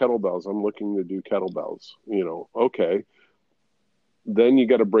does kettlebells. I'm looking to do kettlebells. Okay. Then you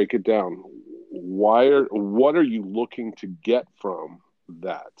got to break it down. What are you looking to get from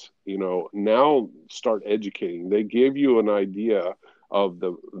that? Now start educating. They gave you an idea of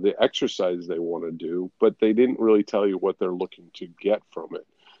the exercise they want to do, but they didn't really tell you what they're looking to get from it.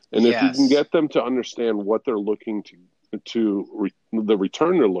 And if you can Yes. get them to understand what they're looking the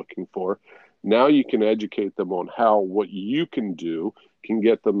return they're looking for, now you can educate them on how what you can do can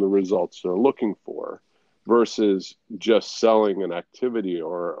get them the results they're looking for, versus just selling an activity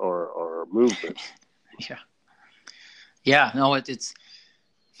or a movement. Yeah. Yeah. No, it's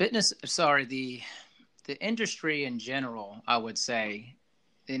fitness. Sorry, the industry in general, I would say,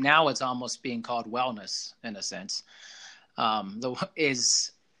 and now it's almost being called wellness in a sense.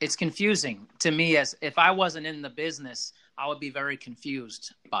 It's confusing to me. As if I wasn't in the business, I would be very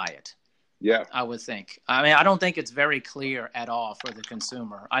confused by it. Yeah. I would think. I mean, I don't think it's very clear at all for the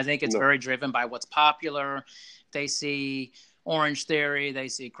consumer. I think it's very driven by what's popular. They see Orange Theory, they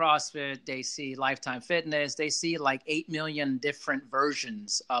see CrossFit, they see Lifetime Fitness, they see like 8 million different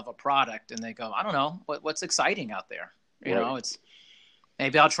versions of a product, and they go, I don't know, what's exciting out there? It's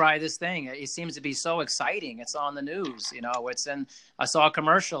maybe I'll try this thing. It seems to be so exciting. It's on the news, I saw a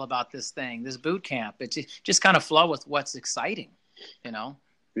commercial about this thing, this boot camp. It just kind of flow with what's exciting,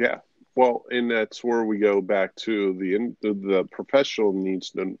 Yeah. Well, and that's where we go back to the professional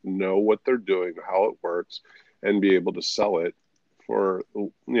needs to know what they're doing, how it works, and be able to sell it for,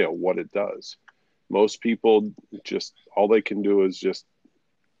 what it does. Most people all they can do is just,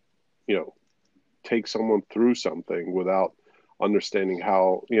 take someone through something without understanding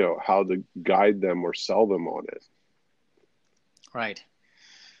how to guide them or sell them on it. Right.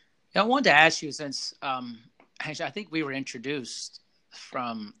 I wanted to ask you, since actually I think we were introduced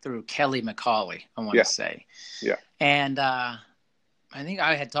through Kelly McCauley, I want to say. Yeah. And I think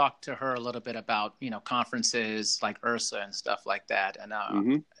I had talked to her a little bit about, conferences like IRSA and stuff like that.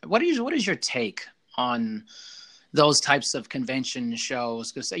 And what is your take on those types of convention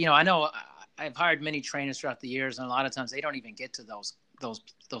shows? Because, I know I've hired many trainers throughout the years, and a lot of times they don't even get to those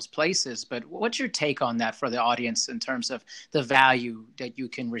places. But what's your take on that for the audience in terms of the value that you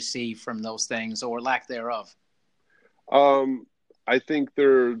can receive from those things, or lack thereof? I think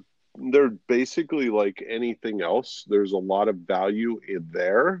they're basically like anything else. There's a lot of value in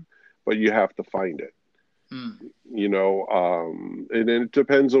there, but you have to find it. And it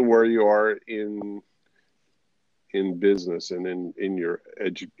depends on where you are in business and in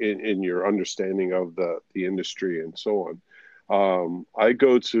your understanding of the industry and so on. I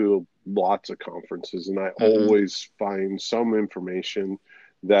go to lots of conferences, and I always find some information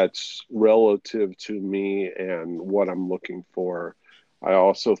that's relative to me and what I'm looking for. I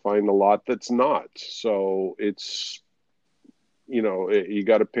also find a lot that's not. So it's, you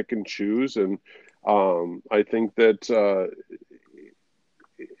got to pick and choose. And I think that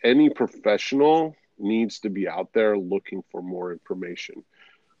any professional needs to be out there looking for more information.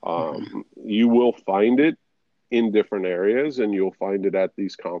 You will find it in different areas, and you'll find it at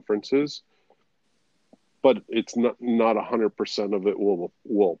these conferences, but it's not 100% of it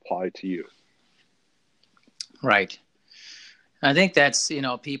will apply to you. Right. I think that's,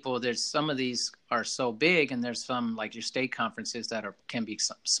 people, there's some of these are so big, and there's some like your state conferences that can be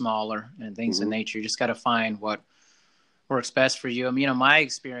smaller and things in nature. You just got to find what works best for you. I mean, my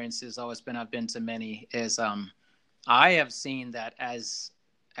experience has always been, I've been to many, is I have seen that as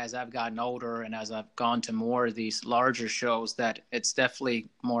I've gotten older and as I've gone to more of these larger shows, that it's definitely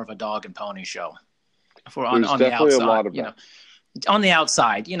more of a dog and pony show. On the outside, a lot of on the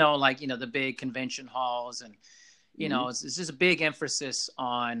outside, like, the big convention halls, and, it's just a big emphasis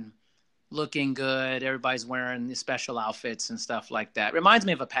on looking good. Everybody's wearing the special outfits and stuff like that. Reminds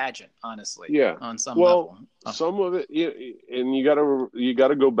me of a pageant, honestly. Yeah. On some level. Some of it, and you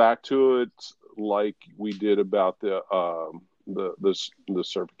gotta go back to it like we did about the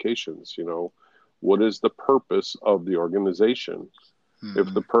certifications. What is the purpose of the organization?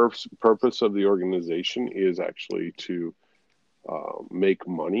 If the purpose of the organization is actually to make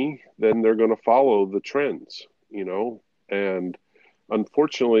money, then they're going to follow the trends, and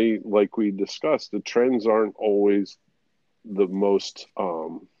unfortunately, like we discussed, the trends aren't always the most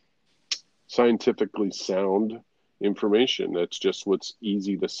scientifically sound information. That's just what's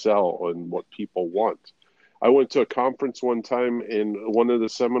easy to sell and what people want. I went to a conference one time, in one of the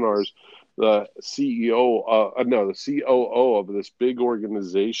seminars, the CEO, no, the COO of this big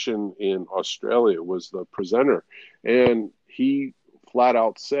organization in Australia was the presenter. And he flat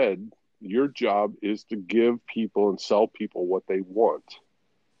out said, your job is to give people and sell people what they want.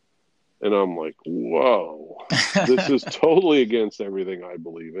 And I'm like, whoa, this is totally against everything I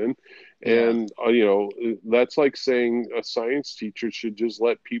believe in. Yeah. And, that's like saying a science teacher should just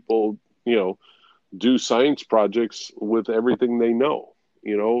let people, do science projects with everything they know.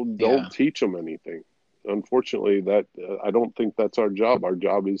 Don't Yeah. teach them anything. Unfortunately, I don't think that's our job. Our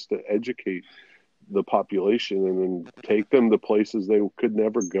job is to educate the population and then take them to places they could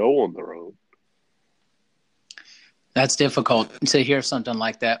never go on their own. That's difficult to hear something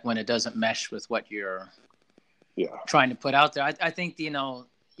like that when it doesn't mesh with what you're trying to put out there. I think,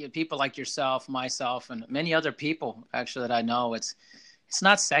 people like yourself, myself, and many other people actually that I know, it's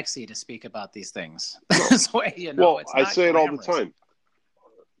not sexy to speak about these things. This way, it's I not say glamorous. it all the time.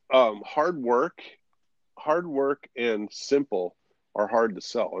 Hard work and simple are hard to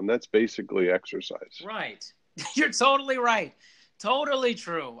sell. And that's basically exercise. Right. You're totally right. Totally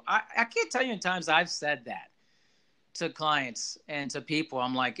true. I can't tell you in times I've said that to clients and to people.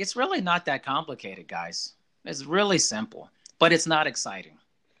 I'm like, it's really not that complicated, guys. It's really simple, but it's not exciting.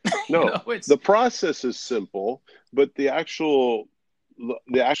 No, the process is simple, but the actual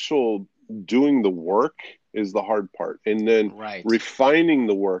doing the work is the hard part. And then refining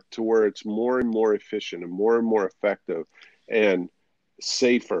the work to where it's more and more efficient and more effective and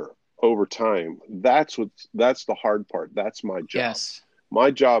safer over time. That's the hard part. That's my job. Yes.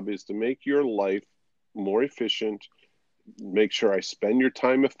 My job is to make your life more efficient, make sure I spend your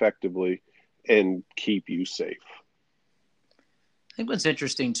time effectively, and keep you safe. I think what's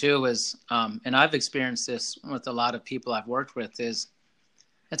interesting too is, and I've experienced this with a lot of people I've worked with, is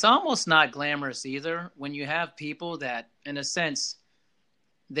it's almost not glamorous either when you have people that, in a sense,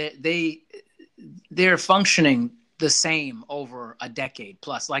 they're functioning the same over a decade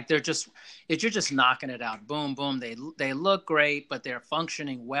plus. Like you're just knocking it out, boom, boom. They look great, but they're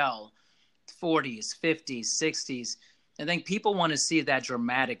functioning well, 40s, 50s, 60s. I think people want to see that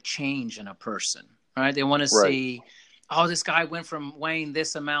dramatic change in a person, right? They want to see, oh, this guy went from weighing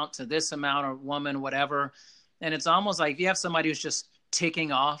this amount to this amount, or woman, whatever. And it's almost like you have somebody who's just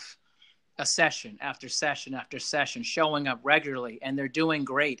ticking off a session after session after session, showing up regularly, and they're doing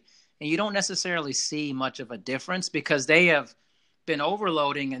great. And you don't necessarily see much of a difference because they have been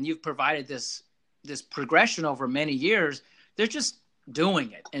overloading and you've provided this progression over many years. They're just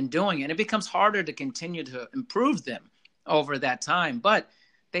doing it. It becomes harder to continue to improve them over that time. But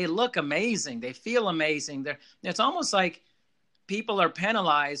they look amazing. They feel amazing. It's almost like people are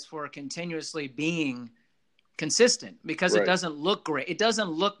penalized for continuously being consistent because it doesn't look great. It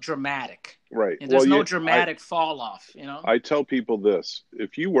doesn't look dramatic. Right. And there's no dramatic fall off, I tell people this: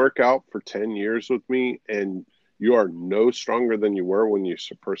 if you work out for 10 years with me and you are no stronger than you were when you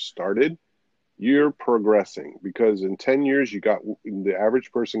first started, you're progressing, because in 10 years, the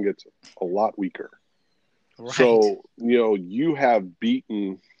average person gets a lot weaker. Right. So, you have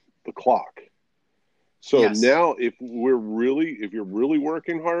beaten the clock. So now if you're really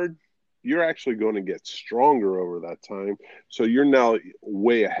working hard, you're actually going to get stronger over that time. So you're now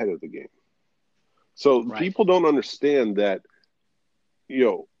way ahead of the game. So people don't understand that,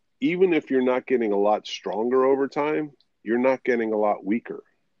 even if you're not getting a lot stronger over time, you're not getting a lot weaker.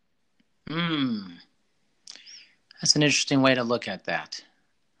 That's an interesting way to look at that.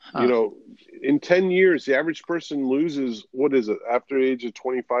 In 10 years, the average person loses, what is it, after the age of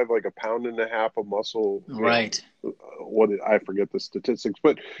 25, like 1.5 pounds of muscle. Right. I forget the statistics,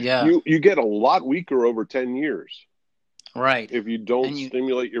 but you get a lot weaker over 10 years. Right. If you don't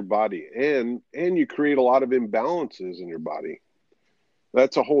stimulate your body, and you create a lot of imbalances in your body.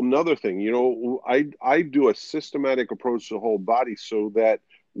 That's a whole nother thing. I do a systematic approach to the whole body so that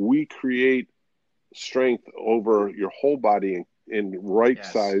we create strength over your whole body and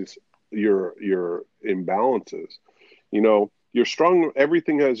size your imbalances. You're strong.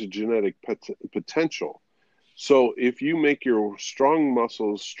 Everything has a genetic potential. So if you make your strong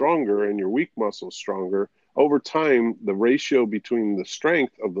muscles stronger and your weak muscles stronger, over time, the ratio between the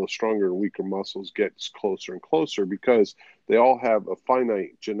strength of those stronger and weaker muscles gets closer and closer, because they all have a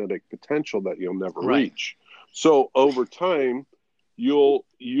finite genetic potential that you'll never reach. So over time, you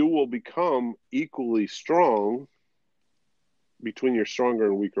will become equally strong between your stronger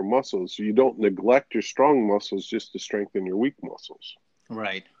and weaker muscles. So you don't neglect your strong muscles just to strengthen your weak muscles.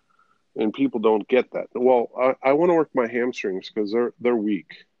 Right. And people don't get that. Well, I want to work my hamstrings because they're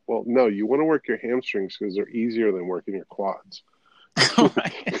weak. Well, no, you want to work your hamstrings because they're easier than working your quads.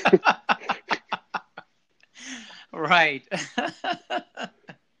 Right.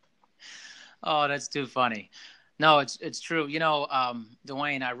 Oh, that's too funny. No, it's true.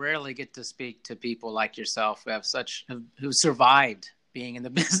 Dwayne, I rarely get to speak to people like yourself who survived being in the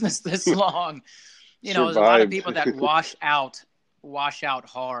business this long. There's a lot of Survived. people that wash out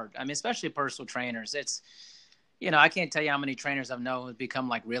hard. I mean, especially personal trainers. I can't tell you how many trainers I've known who become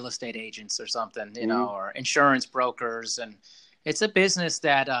like real estate agents or something, or insurance brokers. And it's a business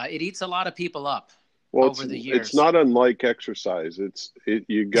that it eats a lot of people up Well, over the it's years. not unlike exercise. You It's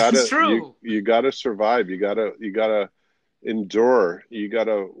gotta true. you gotta survive. You gotta endure. You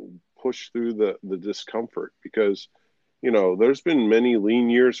gotta push through the discomfort because there's been many lean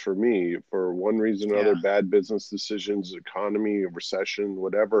years for me for one reason or another, Yeah. bad business decisions, economy, recession,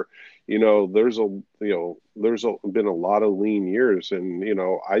 whatever. There's been a lot of lean years, and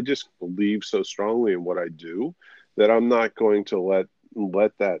I just believe so strongly in what I do that I'm not going to let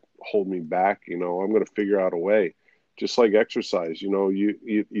that hold me back. I'm going to figure out a way. Just like exercise,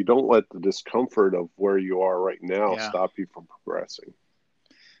 you don't let the discomfort of where you are right now Yeah. stop you from progressing.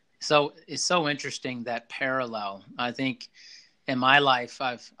 So it's so interesting, that parallel. I think in my life,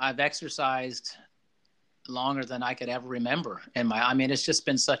 I've exercised longer than I could ever remember. I mean, it's just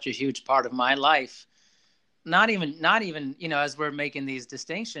been such a huge part of my life. Not even, as we're making these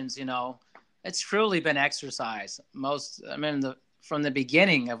distinctions, it's truly been exercise. From the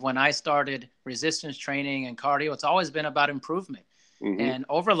beginning of when I started resistance training and cardio, it's always been about improvement and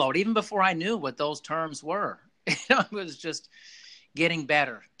overload, even before I knew what those terms were. It was just getting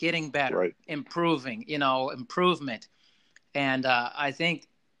better, Right. improving, improvement. And I think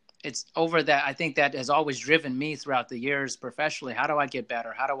it's over that. I think that has always driven me throughout the years professionally. How do I get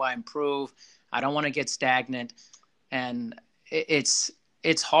better? How do I improve? I don't want to get stagnant. And it's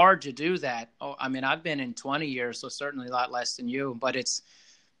hard to do that. Oh, I mean, I've been in 20 years, so certainly a lot less than you, but it's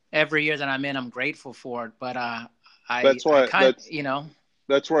every year that I'm in, I'm grateful for it. But That's I why kind,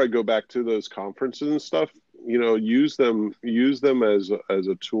 that's where I go back to those conferences and stuff. Use them as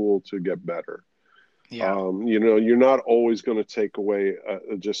a tool to get better. yeah, You're not always going to take away,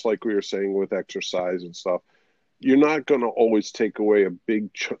 just like we were saying with exercise and stuff. You're not going to always take away a big,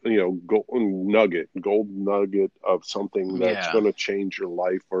 gold nugget of something that's yeah, going to change your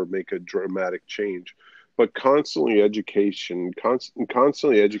life or make a dramatic change. But constantly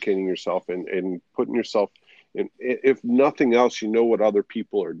constantly educating yourself and putting yourself in, if nothing else, what other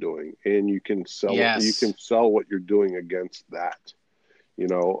people are doing, and you yes, can sell what you're doing against that.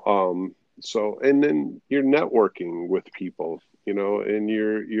 So, and then you're networking with people, and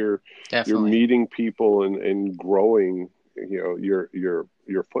you're definitely. meeting people and growing, your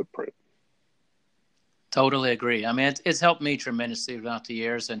footprint. Totally agree. I mean, it's helped me tremendously throughout the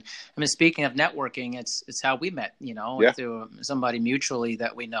years. And I mean, speaking of networking, it's how we met, Yeah. through somebody mutually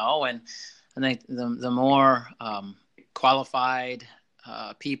that we know. And I think the more qualified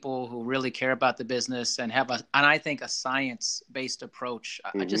people who really care about the business and I think a science-based approach.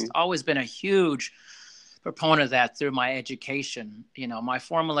 I just always been a huge proponent of that through my education. My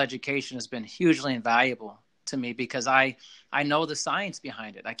formal education has been hugely invaluable to me because I know the science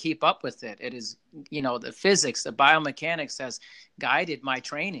behind it. I keep up with it. It is, the physics, the biomechanics has guided my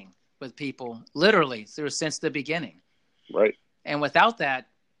training with people literally since the beginning. Right. And without that,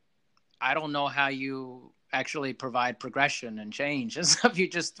 I don't know how you actually provide progression and change and stuff. You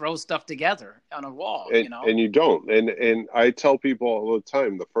just throw stuff together on a wall, And you don't. And I tell people all the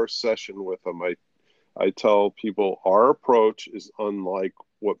time, the first session with them, I tell people our approach is unlike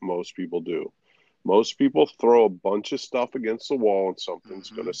what most people do. Most people throw a bunch of stuff against the wall and something's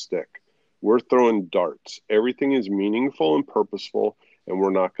going to stick. We're throwing darts. Everything is meaningful and purposeful, and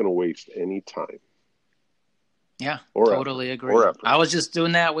we're not going to waste any time. Yeah, or totally effort, agree. or effort. I was just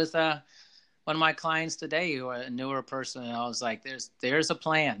doing that with one of my clients today, who a newer person, and I was like, "There's a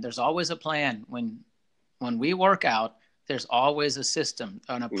plan. There's always a plan when we work out. There's always a system,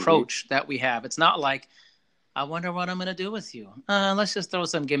 an approach that we have. It's not like, I wonder what I'm going to do with you. Let's just throw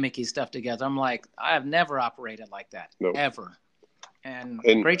some gimmicky stuff together." I'm like, I have never operated like that, ever. And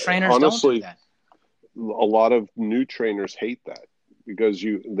great trainers honestly, don't do that. A lot of new trainers hate that because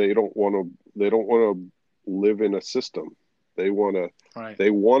they don't want to live in a system. They want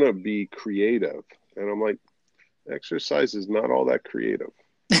to be creative. And I'm like, exercise is not all that creative.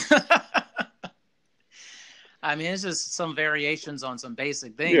 I mean, it's just some variations on some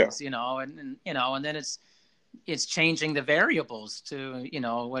basic things, and then it's changing the variables to,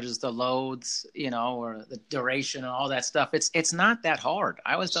 what is the loads, or the duration and all that stuff. It's not that hard.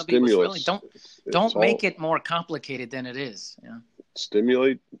 I always tell people, really don't make it more complicated than it is.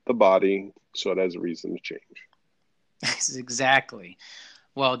 Stimulate the body so it has a reason to change. Exactly.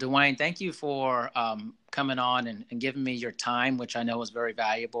 Well, Dwayne, thank you for coming on and giving me your time, which I know was very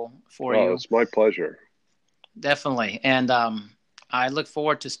valuable for Oh, you. it's my pleasure. Definitely. And I look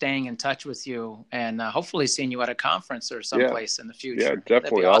forward to staying in touch with you and hopefully seeing you at a conference or Yeah, someplace in the yeah, future. That'd be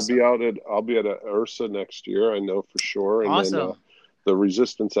definitely. awesome. I'll be at a URSA next year. I know for sure. And then Awesome. the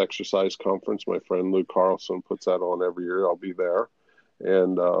Resistance Exercise Conference, my friend Lou Carlson puts that on every year. I'll be there.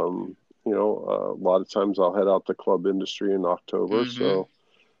 And a lot of times I'll head out to club industry in October. Hmm. So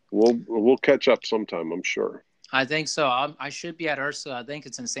we'll catch up sometime, I'm sure. I think so. I should be at URSA. I think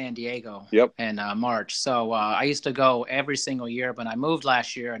it's in San Diego Yep. in March. So I used to go every single year, but I moved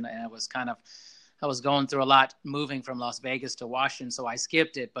last year and it was I was going through a lot moving from Las Vegas to Washington. So I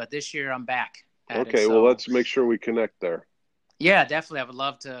skipped it. But this year I'm back at it. Okay. Well, So let's make sure we connect there. yeah, definitely. I would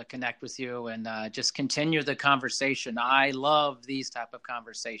love to connect with you and just continue the conversation. I love these type of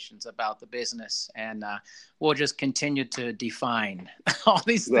conversations about the business, and we'll just continue to define all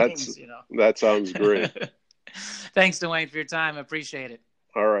these That's things. that sounds great. Thanks, Dwayne, for your time. I appreciate it.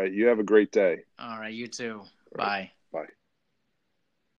 All right. You have a great day. All right, you too. All right. Bye.